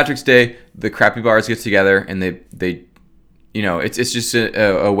on St. Patrick's Day, the crappy bars get together, and they it's just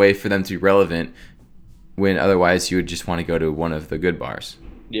a way for them to be relevant when otherwise you would just want to go to one of the good bars.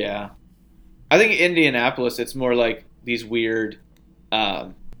 Yeah. I think in Indianapolis, it's more like these weird,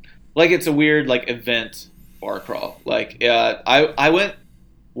 it's a weird like event bar crawl. Like I went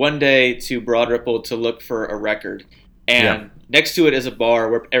one day to Broad Ripple to look for a record, and next to it is a bar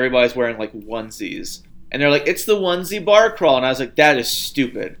where everybody's wearing like onesies, and they're like, "It's the onesie bar crawl," and I was like, "That is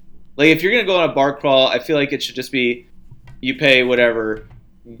stupid." Like, if you're gonna go on a bar crawl, I feel like it should just be, you pay whatever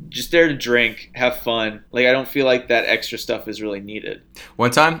just there to drink, have fun. Like I don't feel like that extra stuff is really needed.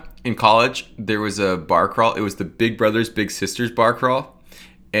 One time in college, there was a bar crawl. It was the Big Brothers Big Sisters bar crawl,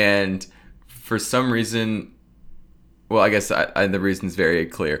 and for some reason, well, I guess the reason's very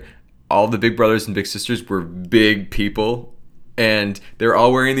clear. All the Big Brothers and Big Sisters were big people, and they were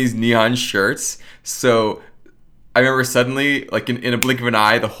all wearing these neon shirts. So I remember suddenly, like in a blink of an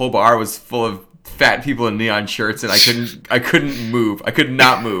eye, the whole bar was full of fat people in neon shirts, and I couldn't move. I could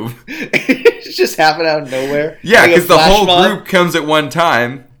not move. It just happened out of nowhere. Yeah, Like a because the flash whole mob. group comes at one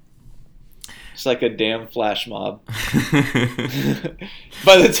time. It's like a damn flash mob.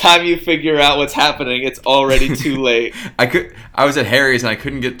 By the time you figure out what's happening, it's already too late. I was at Harry's and I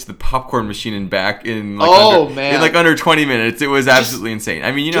couldn't get to the popcorn machine and back in like under 20 minutes. It was absolutely insane.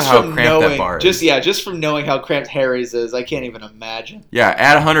 I mean, you know how cramped that bar is. Just from knowing how cramped Harry's is, I can't even imagine. Yeah,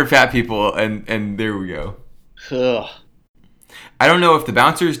 add 100 fat people and there we go. Ugh. I don't know if the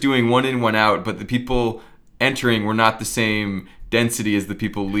bouncer's doing one in, one out, but the people entering were not the same density as the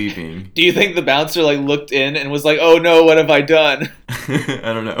people leaving. Do you think the bouncer like looked in and was like, "Oh no, what have I done?"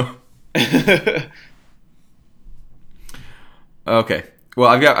 I don't know. Okay. Well,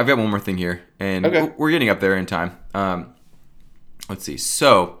 I've got one more thing here, and Okay. we're getting up there in time. Let's see.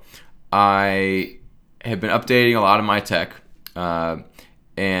 So, I have been updating a lot of my tech,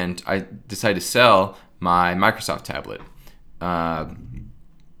 and I decided to sell my Microsoft tablet.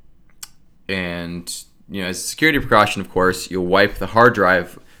 And you know, as a security precaution, of course, you'll wipe the hard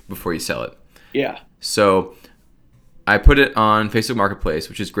drive before you sell it. Yeah. So I put it on Facebook Marketplace,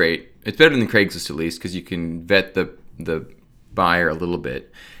 which is great. It's better than Craigslist at least because you can vet the buyer a little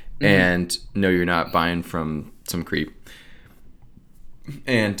bit and know you're not buying from some creep.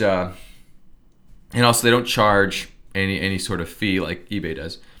 And also they don't charge any sort of fee like eBay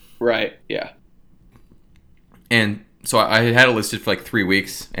does. Right. Yeah. And so I had it listed for like 3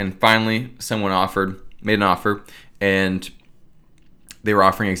 weeks, and finally someone made an offer, and they were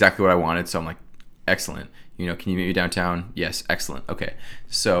offering exactly what I wanted. So I'm like, excellent. You know, can you meet me downtown? Yes, excellent. Okay.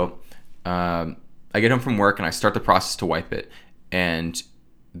 So I get home from work and I start the process to wipe it, and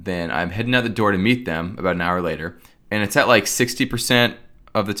then I'm heading out the door to meet them about an hour later, and it's at like 60%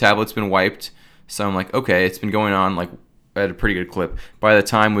 of the tablet's been wiped. So I'm like, okay, it's been going on like at a pretty good clip. By the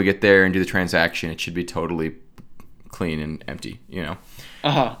time we get there and do the transaction, it should be totally clean and empty, you know.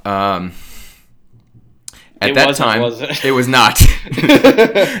 At that time, it was not.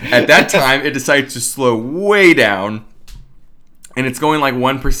 At that time, it decided to slow way down, and it's going like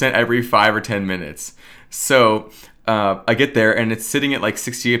 1% every 5 or 10 minutes. So I get there, and it's sitting at like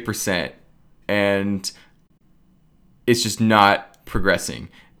 68%, and it's just not progressing.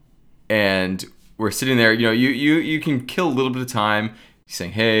 And we're sitting there, you know, you can kill a little bit of time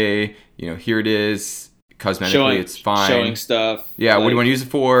saying, hey, you know, here it is. Cosmetically, it's fine. Showing stuff. Yeah, what do you want to use it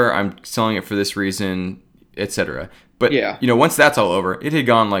for? I'm selling it for this reason, etc. But Yeah. you know, once that's all over, it had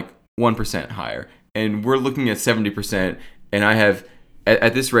gone like 1% higher, and we're looking at 70%. And I have,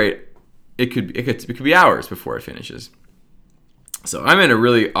 at this rate, it could be hours before it finishes. So I'm in a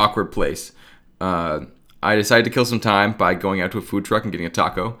really awkward place. I decided to kill some time by going out to a food truck and getting a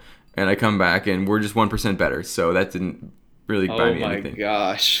taco, and I come back and we're just 1% better. So that didn't really buy me anything. Oh my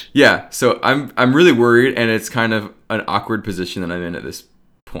gosh. Yeah, so I'm really worried, and it's kind of an awkward position that I'm in at this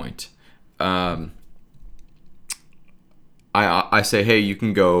point. I say, hey, you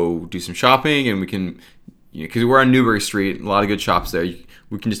can go do some shopping, and we can, you know, because we're on Newbury Street, a lot of good shops there.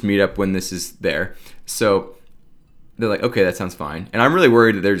 We can just meet up when this is there. So they're like, okay, that sounds fine. And I'm really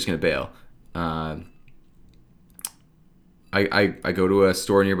worried that they're just gonna bail. I go to a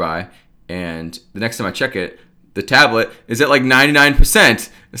store nearby, and the next time I check it, the tablet is at like 99%.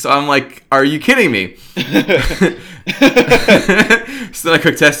 So I'm like, are you kidding me? So then I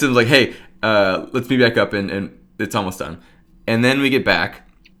quick tested and was like, hey, let's meet back up, and it's almost done. And then we get back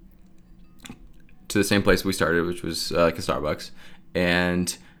to the same place we started, which was like a Starbucks.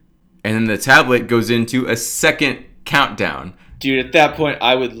 And then the tablet goes into a second countdown. Dude, at that point,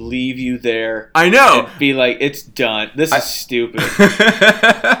 I would leave you there. I know. And be like, it's done. This is stupid.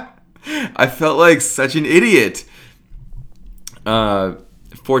 I felt like such an idiot.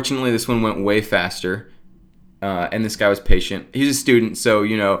 Fortunately, this one went way faster, and this guy was patient. He's a student, so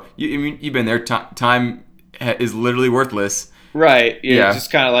you know, you've been there. Time is literally worthless. Right. You're Yeah. just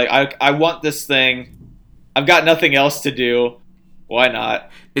kind of like, I want this thing. I've got nothing else to do. Why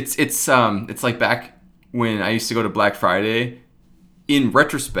not? It's like back when I used to go to Black Friday. In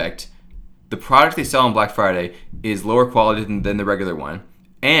retrospect, the product they sell on Black Friday is lower quality than the regular one,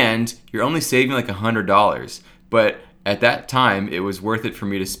 and you're only saving like $100. But at that time, it was worth it for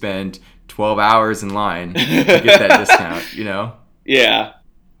me to spend 12 hours in line to get that discount. You know? Yeah.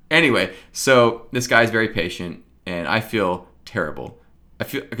 Anyway, so this guy's very patient, and I feel terrible. I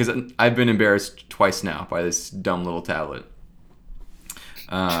feel because I've been embarrassed twice now by this dumb little tablet.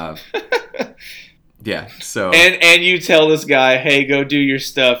 Yeah. So and you tell this guy, hey, go do your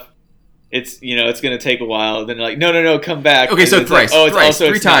stuff. It's it's gonna take a while. Then like, no, come back. Okay, And so it's thrice, like, thrice,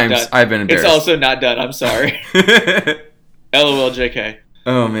 three times I've been embarrassed. It's also not done. I'm sorry. LOL, JK.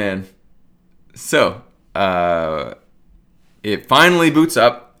 Oh man. So it finally boots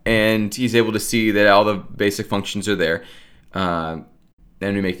up, and he's able to see that all the basic functions are there.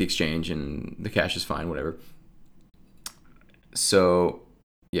 Then we make the exchange, and the cash is fine, whatever. So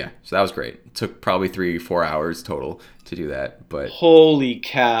yeah, so that was great. It took probably 3-4 hours total to do that, but Holy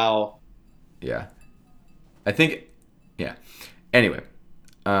cow. yeah, I think, yeah. Anyway,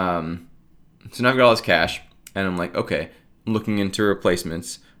 so now I've got all this cash, and I'm like, okay, I'm looking into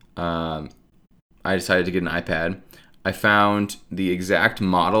replacements. I decided to get an iPad. I found the exact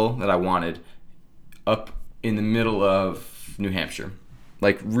model that I wanted up in the middle of New Hampshire,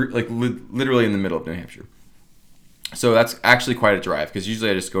 literally in the middle of New Hampshire. So that's actually quite a drive, because usually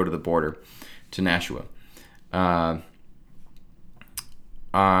I just go to the border to Nashua.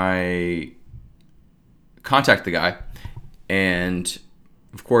 I contact the guy, and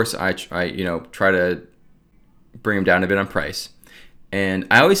of course I try to bring him down a bit on price. And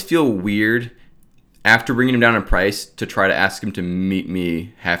I always feel weird after bringing him down in price to try to ask him to meet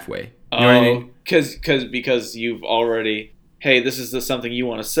me halfway. You know what I mean? Because you've already, hey, this is something you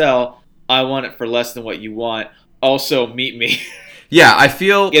want to sell. I want it for less than what you want. Also, meet me. Yeah, I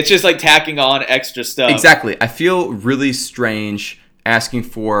feel it's just like tacking on extra stuff. Exactly. I feel really strange asking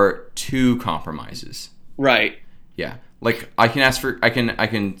for 2 compromises. Right. Yeah. Like I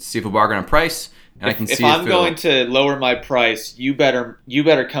can see if a bargain on price, and I can see if I'm going to lower my price, you better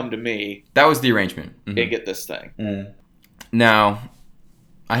come to me. That was the arrangement. And get this thing. Mm. Now,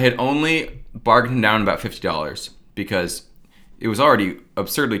 I had only bargained down about $50 because it was already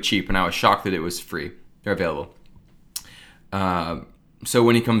absurdly cheap, and I was shocked that it was free or available. So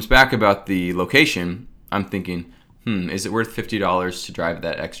when he comes back about the location, I'm thinking, is it worth $50 to drive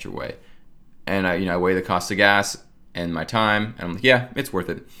that extra way? And I weigh the cost of gas and my time, and I'm like, yeah, it's worth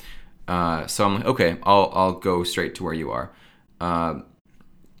it. So I'm like, okay, I'll go straight to where you are.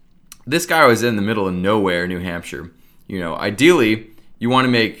 This guy was in the middle of nowhere, New Hampshire. Ideally, you want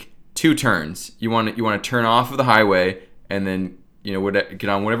to make 2 turns. You want to turn off of the highway, and then get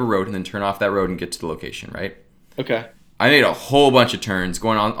on whatever road, and then turn off that road and get to the location, right? Okay. I made a whole bunch of turns,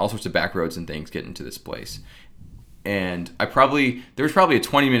 going on all sorts of back roads and things, getting to this place. And there was probably a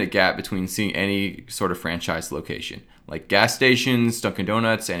 20-minute gap between seeing any sort of franchise location, like gas stations, Dunkin'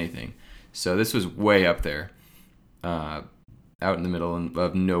 Donuts, anything. So this was way up there, out in the middle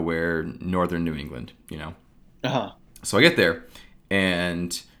of nowhere, northern New England, Uh-huh. So I get there,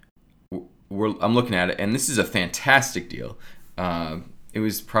 and I'm looking at it, and this is a fantastic deal. It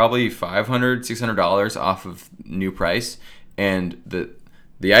was probably $500, $600 off of new price, and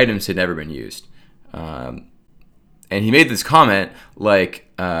the items had never been used. And he made this comment like,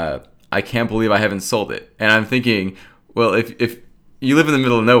 I can't believe I haven't sold it. And I'm thinking, well, if you live in the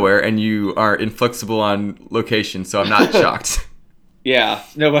middle of nowhere and you are inflexible on location, so I'm not shocked. Yeah,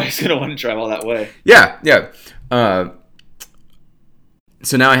 nobody's going to want to drive all that way. Yeah.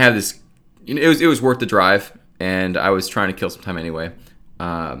 So now I have this, it was worth the drive, and I was trying to kill some time anyway.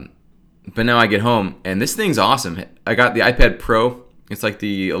 But now I get home, and this thing's awesome. I got the iPad Pro. It's like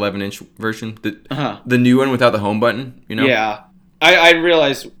the 11-inch version, the new one without the home button. Yeah, I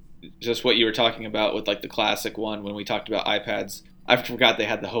realized just what you were talking about with like the classic one when we talked about iPads. I forgot they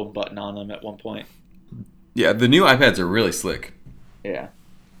had the home button on them at one point. Yeah, the new iPads are really slick. Yeah,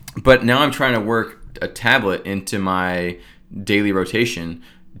 but now I'm trying to work a tablet into my daily rotation.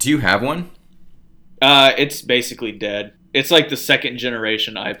 Do you have one? It's basically dead. It's like the 2nd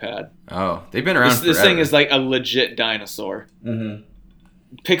generation iPad. Oh, they've been around forever. This thing is like a legit dinosaur. Mm-hmm.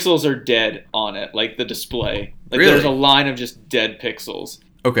 Pixels are dead on it, like the display. Like really? There's a line of just dead pixels.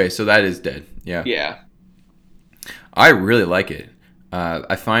 Okay, so that is dead. Yeah. Yeah. I really like it.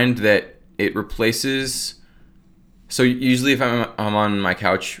 I find that it replaces. So usually, if I'm on my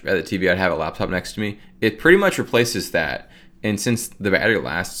couch at the TV, I'd have a laptop next to me. It pretty much replaces that. And since the battery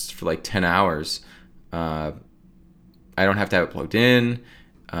lasts for like 10 hours, I don't have to have it plugged in.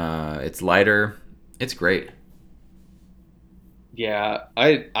 It's lighter. It's great. Yeah,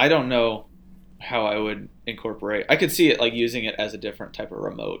 I don't know how I would incorporate. I could see it like using it as a different type of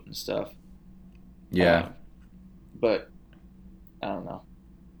remote and stuff. Yeah. But I don't know.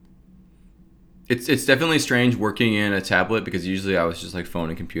 It's definitely strange working in a tablet, because usually I was just like phone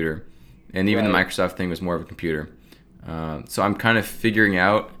and computer. And even the Microsoft thing was more of a computer. So I'm kind of figuring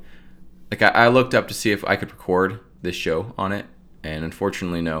out Like I looked up to see if I could record this show on it, and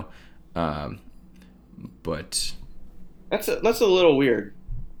unfortunately, no. But That's a little weird.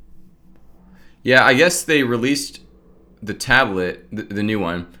 yeah, I guess they released the tablet, the new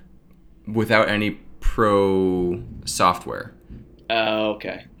one, without any pro software. Oh,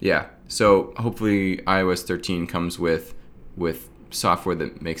 okay. Yeah, so hopefully iOS 13 comes with software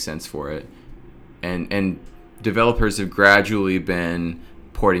that makes sense for it, and developers have gradually been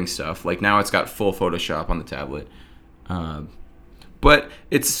porting stuff. Like now, it's got full Photoshop on the tablet, but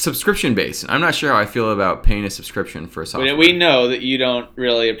it's subscription based. I'm not sure how I feel about paying a subscription for a software. We know that you don't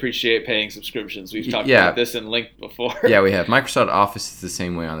really appreciate paying subscriptions. We've talked about this in Link before. Yeah, we have. Microsoft Office is the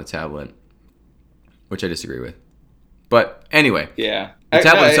same way on the tablet, which I disagree with. But anyway, yeah, the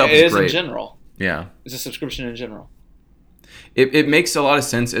tablet itself is great. In general. Yeah, it's a subscription in general. It makes a lot of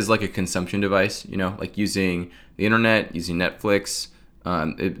sense as like a consumption device. You know, like using the internet, using Netflix.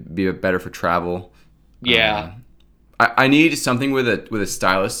 It'd be better for travel. Yeah. I need something with a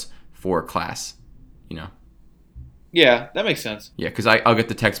stylus for class. You know. Yeah, that makes sense. Yeah, because I'll get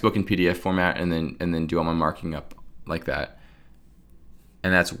the textbook in PDF format and then do all my marking up like that,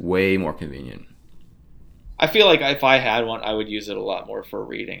 and that's way more convenient. I feel like if I had one, I would use it a lot more for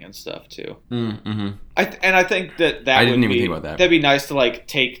reading and stuff too. Mm-hmm. I think that I didn't even think about that. That'd be nice to like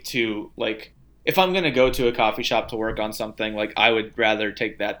take to like if I'm gonna go to a coffee shop to work on something, like I would rather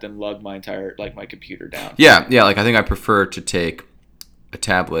take that than lug my entire like my computer down. Yeah. Like I think I prefer to take a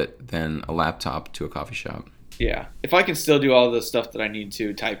tablet than a laptop to a coffee shop. Yeah, if I can still do all the stuff that I need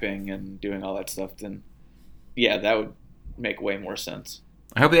to, typing and doing all that stuff, then yeah, that would make way more sense.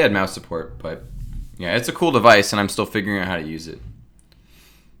 I hope they had mouse support, but yeah, it's a cool device, and I'm still figuring out how to use it.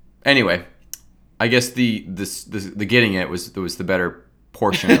 Anyway, I guess the getting it was the better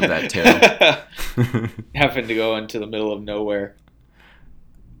portion of that tale. Having to go into the middle of nowhere.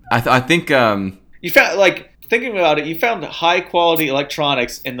 I think you found like thinking about it, you found high quality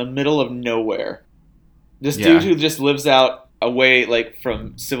electronics in the middle of nowhere. This dude who just lives out away like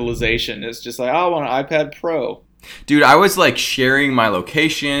from civilization is just like, oh, I want an iPad Pro. Dude, I was like sharing my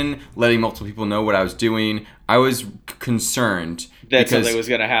location, letting multiple people know what I was doing. I was concerned that something was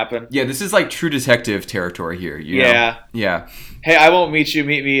going to happen. Yeah, this is like True Detective territory here. You know? Yeah. Hey, I won't meet you.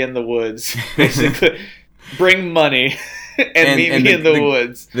 Meet me in the woods. Basically, bring money and meet me in the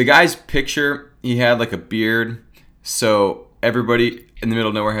woods. The guy's picture, he had like a beard, so everybody in the middle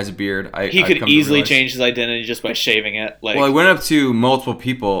of nowhere has a beard. He could easily change his identity just by shaving it. Like, well, I went up to multiple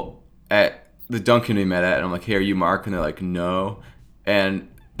people at the Dunkin' we met at, and I'm like, hey, are you Mark? And they're like, no. And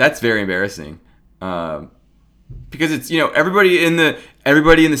that's very embarrassing. Because it's, you know, everybody in the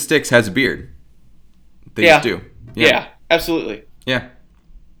sticks has a beard. They just do. Yeah, absolutely. Yeah.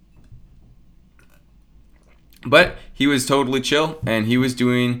 But he was totally chill, and he was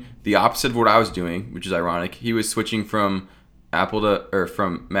doing the opposite of what I was doing, which is ironic. He was switching from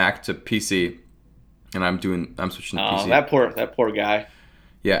from Mac to PC, and I'm switching to PC. Oh, that poor guy.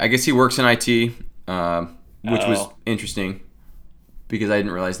 Yeah, I guess he works in IT, which was interesting because I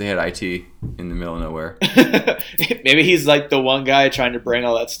didn't realize they had IT in the middle of nowhere. Maybe he's like the one guy trying to bring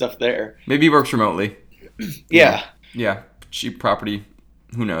all that stuff there. Maybe he works remotely. Yeah. Yeah, cheap property.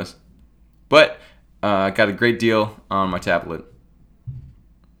 Who knows? But I got a great deal on my tablet.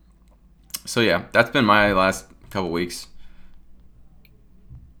 So yeah, that's been my last couple weeks.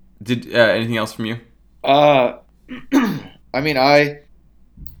 Did anything else from you? I mean, I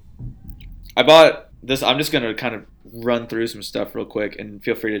bought this. I'm just gonna kind of run through some stuff real quick, and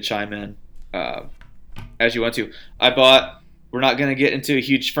feel free to chime in as you want to. We're not gonna get into a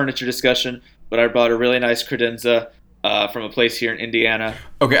huge furniture discussion, but I bought a really nice credenza from a place here in Indiana.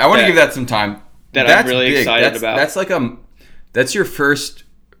 Okay, I want to give that some time. That's I'm really excited about. That's like that's your first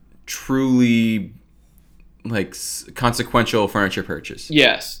truly like consequential furniture purchase.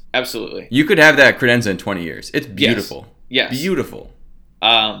 Yes, absolutely. You could have that credenza in 20 years. It's beautiful. Yes. Beautiful.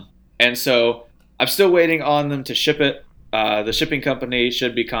 And so I'm still waiting on them to ship it. The shipping company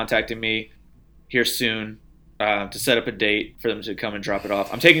should be contacting me here soon to set up a date for them to come and drop it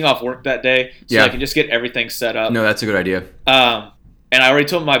off. I'm taking off work that day, so I can just get everything set up. No, that's a good idea. And I already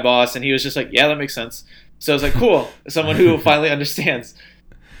told my boss, and he was just like, yeah, that makes sense. So I was like, cool. Someone who finally understands.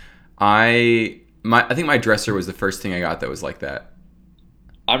 I think my dresser was the first thing I got that was like that.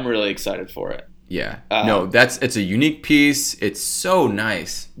 I'm really excited for it. Yeah. No, it's a unique piece. It's so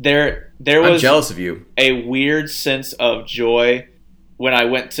nice. There was I'm jealous of you. A weird sense of joy when I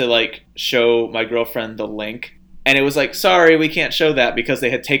went to like show my girlfriend the link, and it was like, sorry, we can't show that because they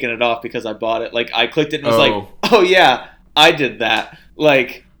had taken it off because I bought it. Like I clicked it and was like, oh yeah, I did that.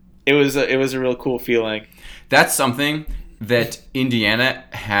 Like it was a real cool feeling. That's something. that Indiana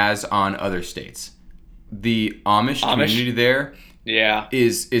has on other states. The Amish community there Yeah.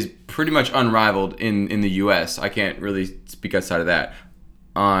 is pretty much unrivaled in the U.S. I can't really speak outside of that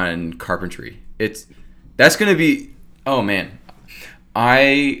on carpentry. That's going to be, oh man.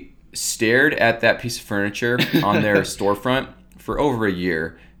 I stared at that piece of furniture on their storefront for over a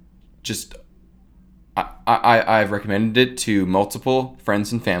year. Just I've recommended it to multiple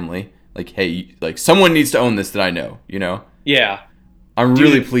friends and family. Like, hey, like someone needs to own this that I know, you know? Yeah. I'm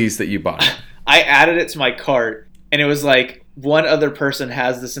really pleased that you bought it. I added it to my cart, and it was like one other person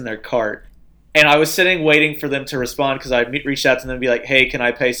has this in their cart. And I was sitting waiting for them to respond because I reached out to them and be like, hey, can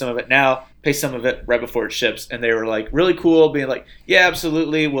I pay some of it now? Pay some of it right before it ships. And they were like really cool, being like, yeah,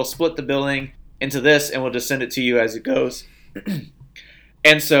 absolutely. We'll split the billing into this and we'll just send it to you as it goes.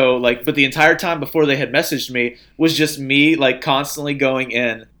 And so like, but the entire time before they had messaged me was just me like constantly going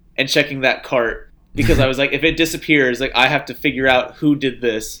in and checking that cart because I was like, if it disappears, like I have to figure out who did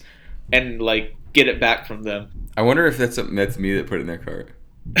this and like get it back from them. I wonder if that's me that put it in their cart.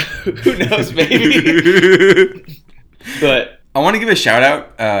 Who knows, maybe. But I want to give a shout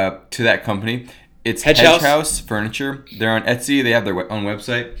out to that company. It's Hedge House Furniture. They're on Etsy. They have their own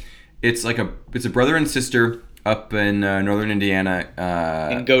website. It's a brother and sister up in northern Indiana.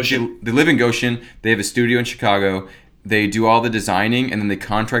 In Goshen. They live in Goshen. They have a studio in Chicago. They do all the designing and then they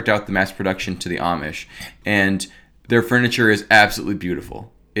contract out the mass production to the Amish. And their furniture is absolutely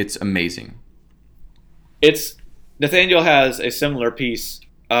beautiful. It's amazing. Nathaniel has a similar piece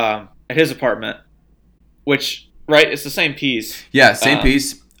at his apartment, which, right, it's the same piece. Yeah, same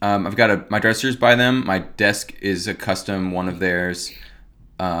piece. I've got my dresser's by them. My desk is a custom one of theirs.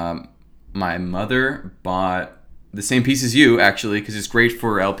 My mother bought the same piece as you, actually, because it's great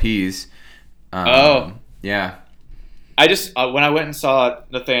for LPs. Yeah. I just, when I went and saw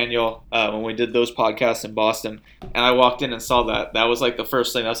Nathaniel, when we did those podcasts in Boston, and I walked in and saw that was like the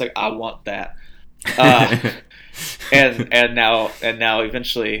first thing. I was like, I want that. And now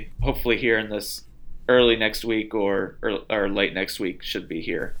eventually, hopefully here in this early next week or late next week should be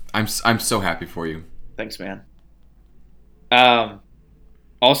here. I'm so happy for you. Thanks, man.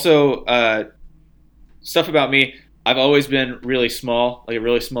 Also, stuff about me. I've always been really small, like a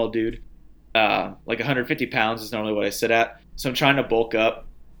really small dude. Like 150 pounds is normally what I sit at. So I'm trying to bulk up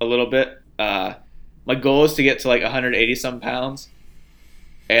a little bit. My goal is to get to like 180 some pounds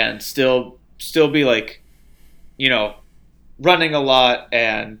and still be like, you know, running a lot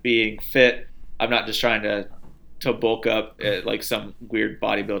and being fit. I'm not just trying to bulk up at like some weird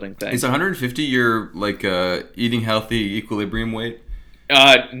bodybuilding thing. Is 150 your like eating healthy equilibrium weight?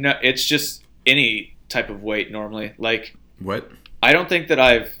 No, it's just any type of weight normally. Like what? I don't think that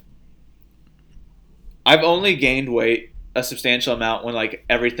I've only gained weight a substantial amount when like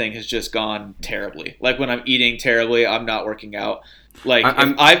everything has just gone terribly. Like when I'm eating terribly, I'm not working out. Like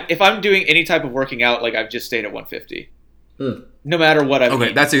if I'm doing any type of working out, like I've just stayed at 150. No matter what I've eaten.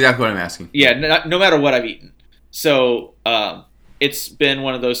 Okay, that's exactly what I'm asking. Yeah, no matter what I've eaten. So it's been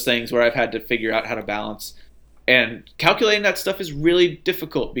one of those things where I've had to figure out how to balance. And calculating that stuff is really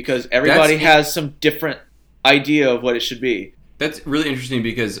difficult because everybody has some different idea of what it should be. That's really interesting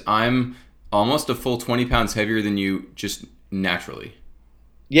because I'm almost a full 20 pounds heavier than you just naturally.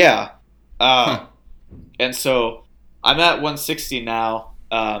 Yeah. And so I'm at 160 now.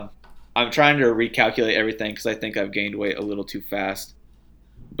 I'm trying to recalculate everything because I think I've gained weight a little too fast.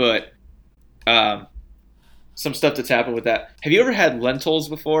 But some stuff that's happened with that. Have you ever had lentils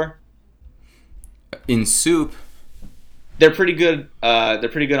before? In soup? They're pretty good. They're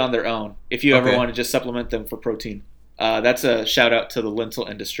pretty good on their own. If you ever want to just supplement them for protein. That's a shout out to the lentil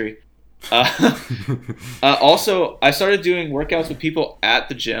industry. Also, I started doing workouts with people at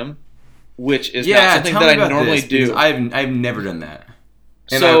the gym, which is not something that I normally do. I've never done that.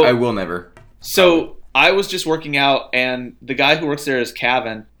 And so, I will never. So I was just working out, and the guy who works there is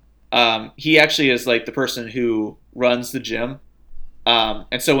Kevin. He actually is like the person who runs the gym.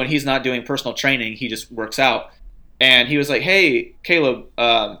 And so when he's not doing personal training, he just works out. And he was like, "Hey, Caleb,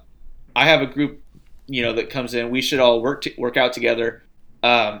 I have a group, that comes in. We should all work out together."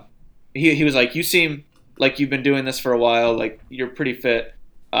 He was like, "You seem like you've been doing this for a while. Like you're pretty fit.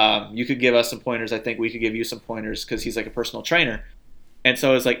 You could give us some pointers. I think we could give you some pointers," because he's like a personal trainer. And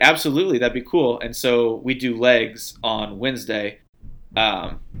so I was like, "Absolutely, that'd be cool." And so we do legs on Wednesday,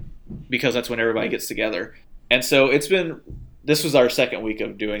 because that's when everybody gets together. And so this was our second week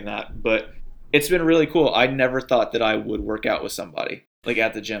of doing that, but it's been really cool. I never thought that I would work out with somebody like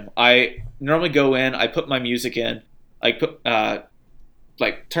at the gym. I normally go in, I put my music in, turn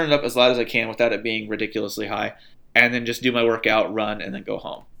it up as loud as I can without it being ridiculously high, and then just do my workout, run, and then go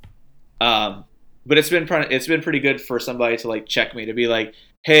home. But it's been pretty good for somebody to like check me, to be like,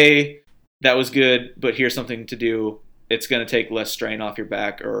 hey, that was good, but here's something to do. It's gonna take less strain off your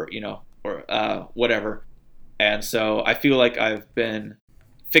back, or or whatever. And so I feel like I've been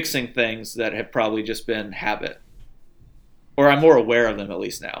fixing things that have probably just been habit, or I'm more aware of them at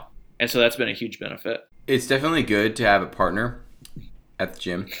least now. And so that's been a huge benefit. It's definitely good to have a partner at the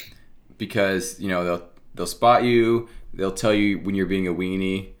gym because they'll spot you, they'll tell you when you're being a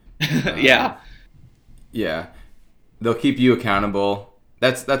weenie. Yeah. Yeah, they'll keep you accountable.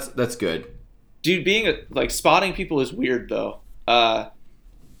 That's good. Dude, like spotting people is weird though.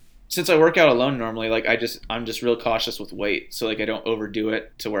 Since I work out alone normally, like I'm just real cautious with weight, so like I don't overdo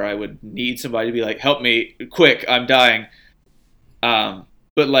it to where I would need somebody to be like, help me quick, I'm dying.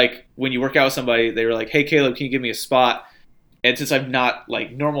 But like when you work out with somebody, they were like, hey Caleb, can you give me a spot? And since I'm not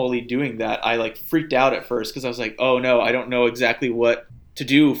like normally doing that, I like freaked out at first because I was like, oh no, I don't know exactly what to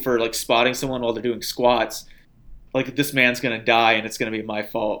do for like spotting someone while they're doing squats. Like this man's gonna die and it's gonna be my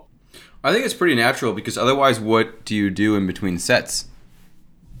fault. I think it's pretty natural because otherwise, what do you do in between sets?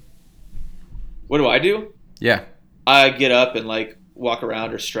 What do I do? Yeah. I get up and like walk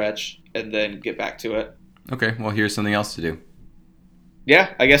around or stretch and then get back to it. Okay, well here's something else to do.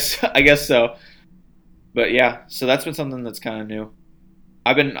 Yeah, I guess so. But yeah, so that's been something that's kind of new.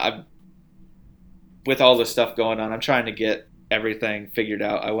 I've with all this stuff going on, I'm trying to get everything figured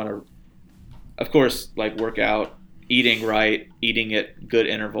out. I want to, of course, like work out, eating right, eating at good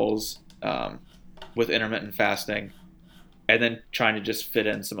intervals, with intermittent fasting, and then trying to just fit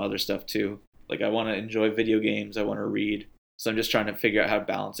in some other stuff too. Like I want to enjoy video games, I want to read, so I'm just trying to figure out how to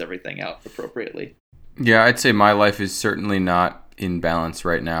balance everything out appropriately. Yeah, I'd say my life is certainly not in balance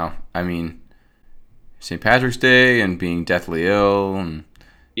right now. I mean, St. Patrick's Day and being deathly ill, and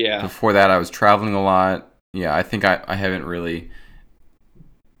yeah, before that I was traveling a lot. Yeah, I think I haven't really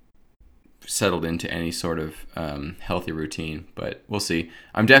settled into any sort of healthy routine, but we'll see.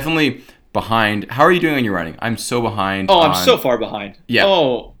 I'm definitely behind. How are you doing on your running? I'm so behind. Oh, I'm so far behind. Yeah.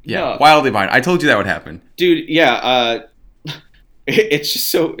 Oh, yeah, no. Wildly behind. I told you that would happen. Dude, yeah. It's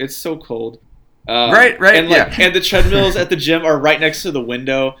just it's so cold. Right, and like, yeah. And the treadmills at the gym are right next to the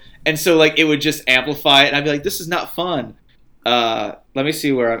window, and so like it would just amplify it, and I'd be like, this is not fun. Let me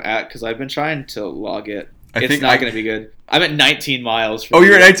see where I'm at because I've been trying to log it. It's not going to be good. I'm at 19 miles. Oh,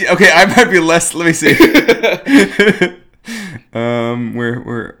 you're at 19. Okay, I might be less. Let me see.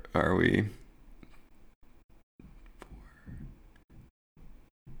 Where are we?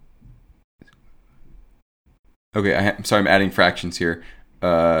 Okay, I'm sorry. I'm adding fractions here.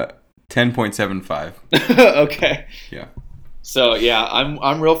 10.75. Okay. Yeah. So yeah,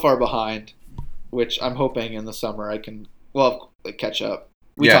 I'm real far behind, which I'm hoping in the summer I can catch up.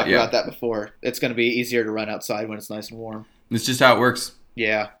 We talked about that before. It's going to be easier to run outside when it's nice and warm. It's just how it works.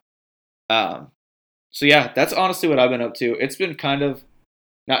 Yeah. So yeah, that's honestly what I've been up to. It's been kind of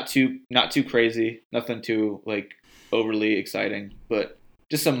not too crazy, nothing too like overly exciting, but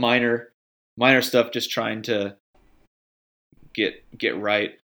just some minor stuff. Just trying to get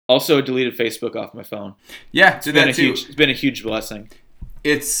right. Also, deleted Facebook off my phone. Yeah, it's been a huge blessing.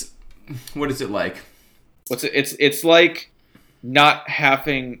 It's what is it like? It's like not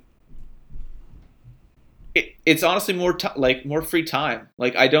having. It's honestly more free time.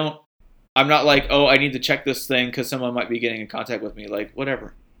 Like I'm not like, oh, I need to check this thing because someone might be getting in contact with me. Like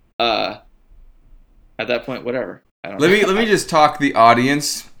whatever. At that point, whatever. I don't know. Let me just talk the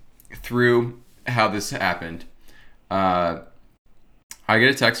audience through how this happened. I get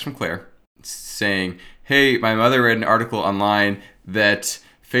a text from Claire saying, hey, my mother read an article online that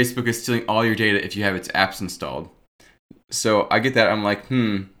Facebook is stealing all your data if you have its apps installed. So I get that. I'm like,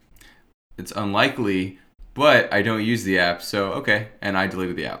 it's unlikely, but I don't use the app. So, okay. And I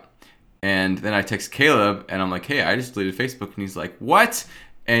deleted the app. And then I text Caleb and I'm like, hey, I just deleted Facebook. And he's like, what?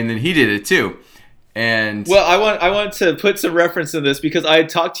 And then he did it too. And well, I want to put some reference in this because I had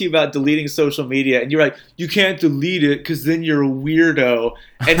talked to you about deleting social media, and you're like, you can't delete it because then you're a weirdo.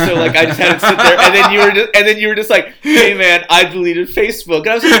 And so like I just had to sit there, and then you were just like, hey man, I deleted Facebook, and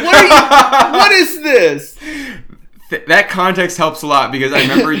I was like, what is this? That context helps a lot because I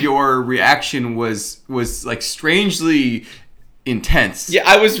remember your reaction was like strangely intense. Yeah,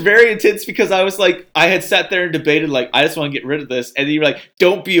 I was very intense because I was like, I had sat there and debated like, I just want to get rid of this, and then you were like,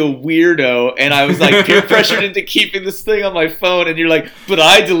 don't be a weirdo, and I was like peer pressured into keeping this thing on my phone, and you're like, but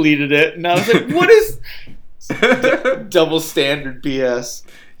I deleted it, and I was like, what is double standard BS?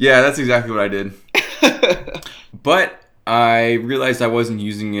 Yeah, that's exactly what I did. But I realized I wasn't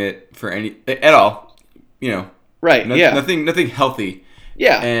using it for any at all, Right. Yeah. Nothing healthy.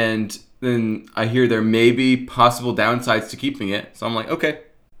 Yeah. And then I hear there may be possible downsides to keeping it. So I'm like, okay,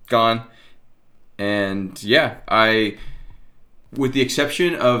 gone. And yeah, with the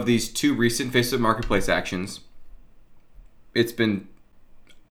exception of these 2 recent Facebook Marketplace actions, it's been,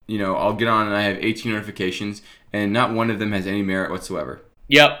 I'll get on and I have 18 notifications, and not one of them has any merit whatsoever.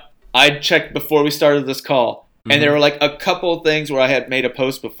 Yep. I checked before we started this call, and there were like a couple of things where I had made a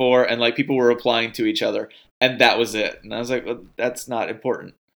post before, and like people were replying to each other, and that was it. And I was like, well, that's not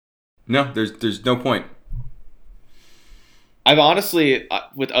important. No, there's no point. I've honestly,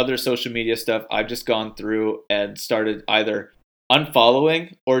 with other social media stuff, I've just gone through and started either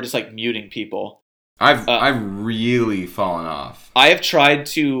unfollowing or just like muting people. I've really fallen off. I'm trying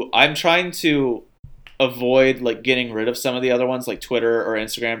to avoid like getting rid of some of the other ones like Twitter or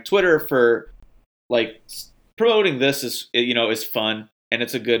Instagram. Twitter for like promoting this is fun, and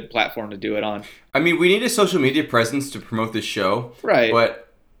it's a good platform to do it on. I mean, we need a social media presence to promote this show. Right.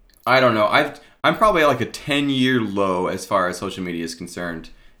 But I don't know. I'm probably at like a 10-year low as far as social media is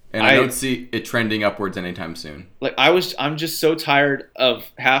concerned. And I don't see it trending upwards anytime soon. Like I'm just so tired of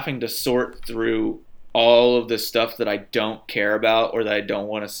having to sort through all of this stuff that I don't care about or that I don't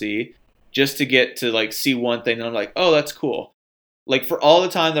want to see, just to get to like see one thing and I'm like, oh, that's cool. Like for all the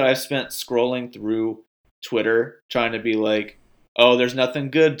time that I've spent scrolling through Twitter trying to be like, oh, there's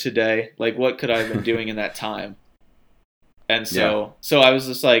nothing good today. Like what could I have been doing in that time? And so I was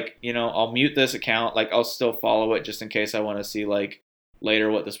just like, I'll mute this account. Like I'll still follow it just in case I want to see like later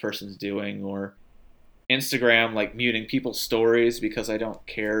what this person's doing, or Instagram, like muting people's stories because I don't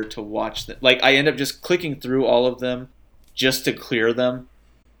care to watch them. Like I end up just clicking through all of them just to clear them,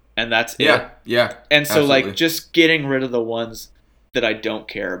 and that's it. Yeah. And so absolutely. like just getting rid of the ones that I don't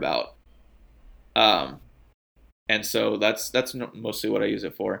care about. And so that's mostly what I use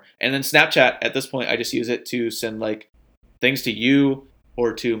it for. And then Snapchat, at this point, I just use it to send like things to you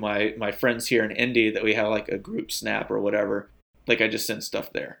or to my friends here in Indy that we have like a group snap or whatever. Like I just send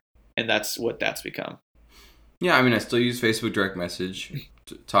stuff there, and that's what that's become. Yeah, I mean, I still use Facebook direct message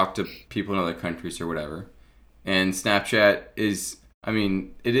to talk to people in other countries or whatever. And Snapchat is, I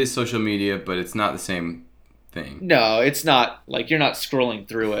mean, it is social media, but it's not the same thing. No, it's not. Like you're not scrolling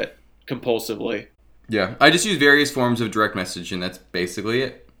through it compulsively. Yeah, I just use various forms of direct message, and that's basically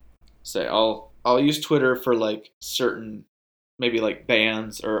it. So I'll use Twitter for like certain, maybe like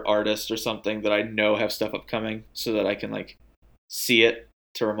bands or artists or something that I know have stuff upcoming, so that I can like see it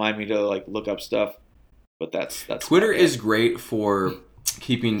to remind me to like look up stuff. But that's Twitter is great for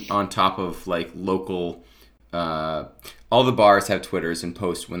keeping on top of like local. All the bars have Twitters and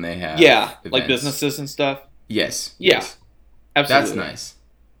post when they have events. Like businesses and stuff. Yes. Yeah. Yes. Absolutely. That's nice.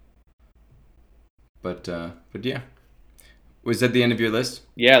 But yeah. Was that the end of your list?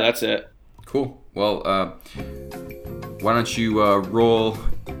 Yeah, that's it. Cool. Well, why don't you roll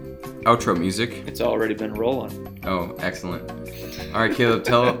outro music? It's already been rolling. Oh, excellent. All right, Caleb,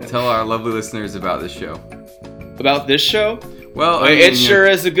 tell our lovely listeners about this show. About this show? Well, it sure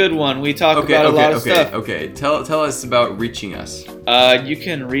is a good one. We talk about a lot of stuff. Okay, tell us about reaching us. You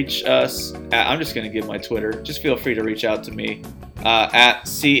can reach us at, I'm just going to give my Twitter. Just feel free to reach out to me at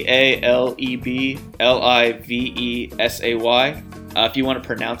CALEBLIVESAY. If you want to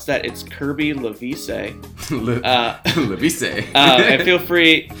pronounce that, it's Kirby Levise. Levise. And feel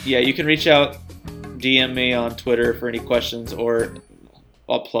free, you can reach out, DM me on Twitter for any questions, or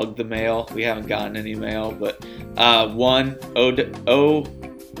I'll plug the mail. We haven't gotten any mail, but ONE,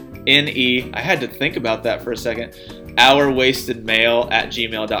 I had to think about that for a second,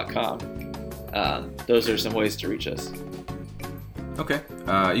 ourwastedmail@gmail.com. Those are some ways to reach us. Okay.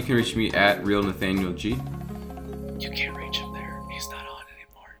 You can reach me at Real Nathaniel G. You can't reach him there. He's not on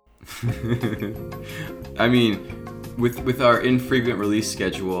anymore. I mean, with our infrequent release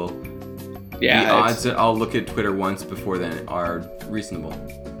schedule, the odds that I'll look at Twitter once before then are reasonable.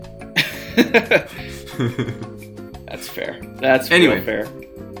 That's fair. That's anyway, fair.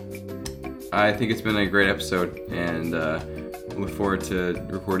 I think it's been a great episode, and look forward to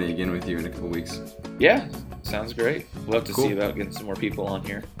recording again with you in a couple weeks. Yeah, sounds great. We'll have to Cool. see about getting some more people on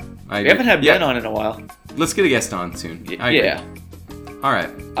here. We haven't had Ben on in a while. Let's get a guest on soon. Yeah. All right.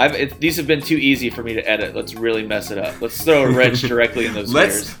 These have been too easy for me to edit. Let's really mess it up. Let's throw a wrench directly in those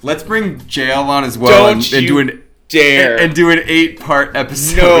gears. Let's bring JL on as well and do an 8-part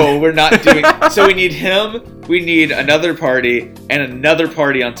episode. No, we're not doing. So we need him. We need another party and another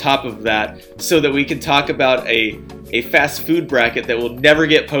party on top of that, so that we can talk about a fast food bracket that will never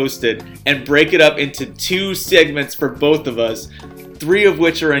get posted and break it up into 2 segments for both of us, 3 of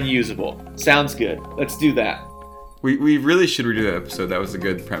which are unusable. Sounds good. Let's do that. We really should redo that episode. That was a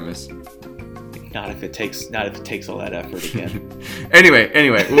good premise. Not if it takes all that effort again. Anyway,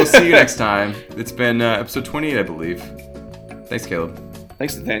 we'll see you next time. It's been episode 28, I believe. Thanks, Caleb.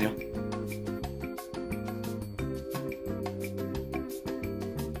 Thanks, Nathaniel.